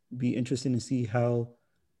be interesting to see how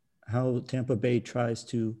Tampa Bay tries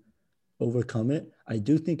to overcome it. I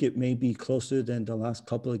do think it may be closer than the last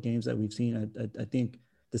couple of games that we've seen. I think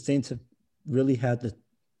the Saints have really had the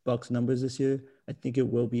Bucs numbers this year. I think it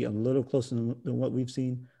will be a little closer than what we've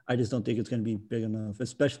seen. I just don't think it's going to be big enough,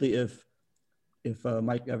 especially if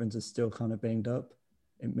Mike Evans is still kind of banged up.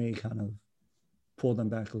 It may kind of pull them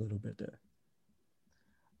back a little bit there.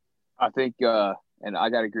 I think, and I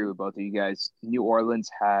got to agree with both of you guys, New Orleans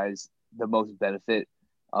has the most benefit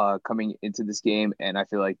coming into this game, and I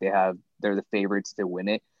feel like they're the favorites to win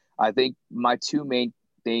it. I think my two main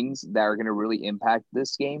things that are going to really impact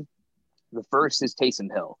this game, the first is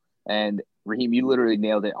Taysom Hill. And Raheem, you literally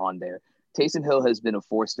nailed it on there. Taysom Hill has been a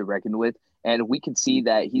force to reckon with, and we can see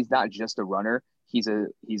that he's not just a runner. He's a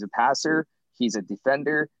passer. He's a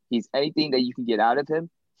defender. He's anything that you can get out of him.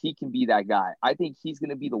 He can be that guy. I think he's going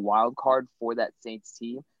to be the wild card for that Saints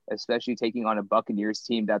team, especially taking on a Buccaneers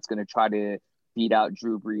team that's going to try to beat out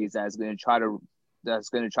Drew Brees, that's going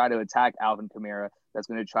to try to attack Alvin Kamara, that's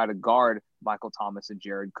going to try to guard Michael Thomas and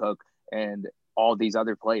Jared Cook and all these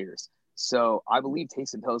other players. So I believe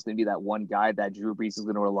Taysom Hill is going to be that one guy that Drew Brees is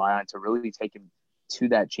going to rely on to really take him to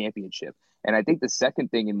that championship. And I think the second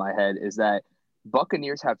thing in my head is that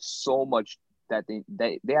Buccaneers have so much that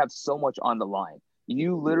they have so much on the line.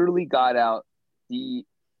 You literally got out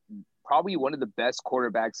probably one of the best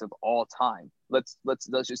quarterbacks of all time. Let's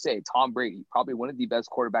just say Tom Brady, probably one of the best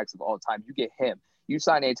quarterbacks of all time. You get him. You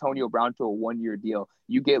sign Antonio Brown to a 1-year deal.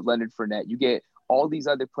 You get Leonard Fournette. You get all these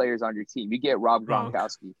other players on your team. You get Rob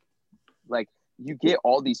Gronkowski. Like, you get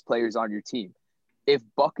all these players on your team. If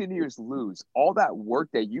Buccaneers lose, all that work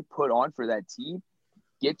that you put on for that team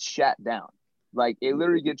gets shut down. Like, it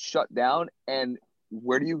literally gets shut down, and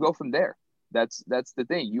where do you go from there? That's the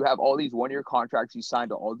thing. You have all these 1-year contracts you signed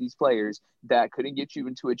to all these players that couldn't get you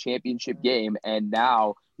into a championship game, and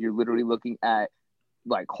now you're literally looking at,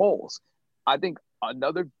 like, holes. I think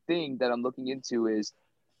another thing that I'm looking into is,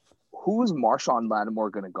 who is Marshawn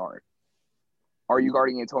Lattimore going to guard? Are you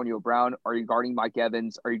guarding Antonio Brown? Are you guarding Mike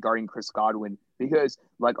Evans? Are you guarding Chris Godwin? Because,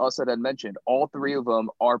 like Usad had mentioned, all three of them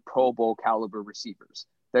are Pro Bowl caliber receivers.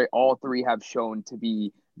 They all three have shown to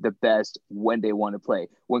be the best when they want to play.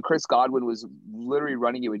 When Chris Godwin was literally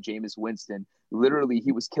running it with Jameis Winston, literally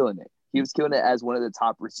he was killing it. He was killing it as one of the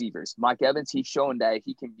top receivers. Mike Evans, he's shown that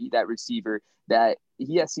he can be that receiver that,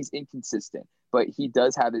 yes, he's inconsistent, but he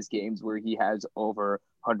does have his games where he has over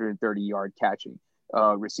 130-yard catching.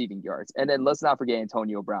 Receiving yards. And then let's not forget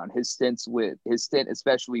Antonio Brown, his stint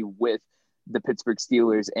especially with the Pittsburgh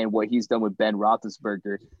Steelers and what he's done with Ben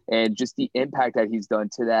Roethlisberger and just the impact that he's done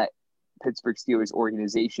to that Pittsburgh Steelers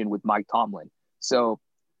organization with Mike Tomlin. So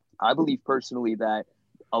I believe personally that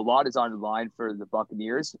a lot is on the line for the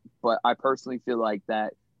Buccaneers, but I personally feel like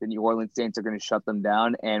that the New Orleans Saints are going to shut them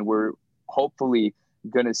down, and we're hopefully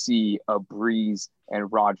going to see a Breeze and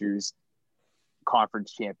Rodgers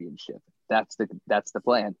conference championship. That's the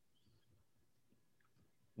plan.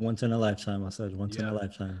 Once in a lifetime, I said. Once in a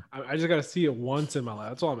lifetime. I just got to see it once in my life.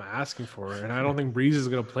 That's all I'm asking for. And I don't think Breeze is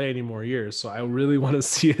going to play any more years. So I really want to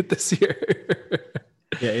see it this year.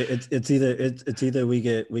 Yeah, it's either we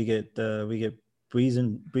get Breeze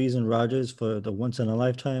and Rodgers for the once in a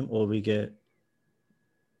lifetime, or we get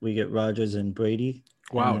Rodgers and Brady.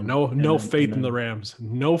 Wow, no faith in the Rams.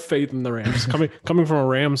 No faith in the Rams. Coming from a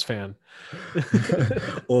Rams fan.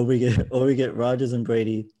 or we get Rodgers and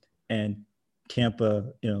Brady and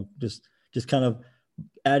Tampa, just kind of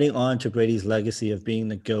adding on to Brady's legacy of being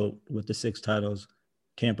the GOAT with the 6 titles,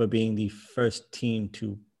 Tampa being the first team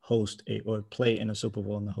to host or play in a Super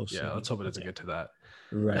Bowl in the host. Yeah, city. let's hope it doesn't get to that.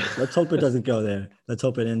 Right. Let's hope it doesn't go there. Let's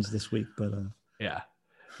hope it ends this week. But yeah.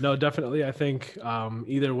 No, definitely. I think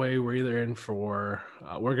either way, we're either in for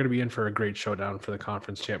we're going to be in for a great showdown for the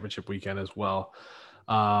conference championship weekend as well.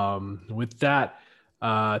 With that,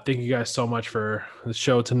 thank you guys so much for the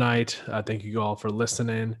show tonight. Thank you all for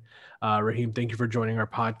listening. Raheem, thank you for joining our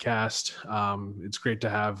podcast. It's great to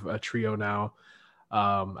have a trio now.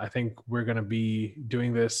 I think we're going to be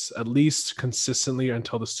doing this at least consistently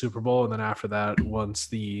until the Super Bowl, and then after that, once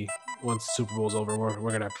the Super Bowl is over, we're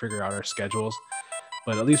going to have to figure out our schedules.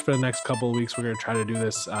 But at least for the next couple of weeks, we're going to try to do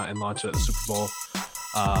this and launch it at the Super Bowl.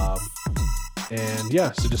 And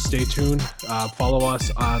yeah, so just stay tuned. Follow us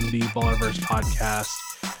on the Ballerverse podcast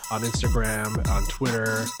on Instagram, on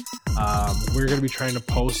Twitter. We're going to be trying to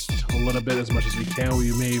post a little bit as much as we can.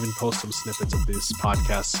 We may even post some snippets of this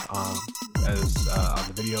podcast as on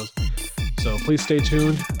the videos. So please stay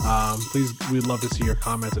tuned. Please, we'd love to see your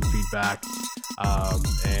comments and feedback.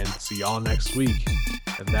 And see y'all next week.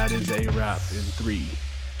 And that is a wrap in 3,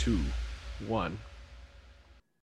 2, 1.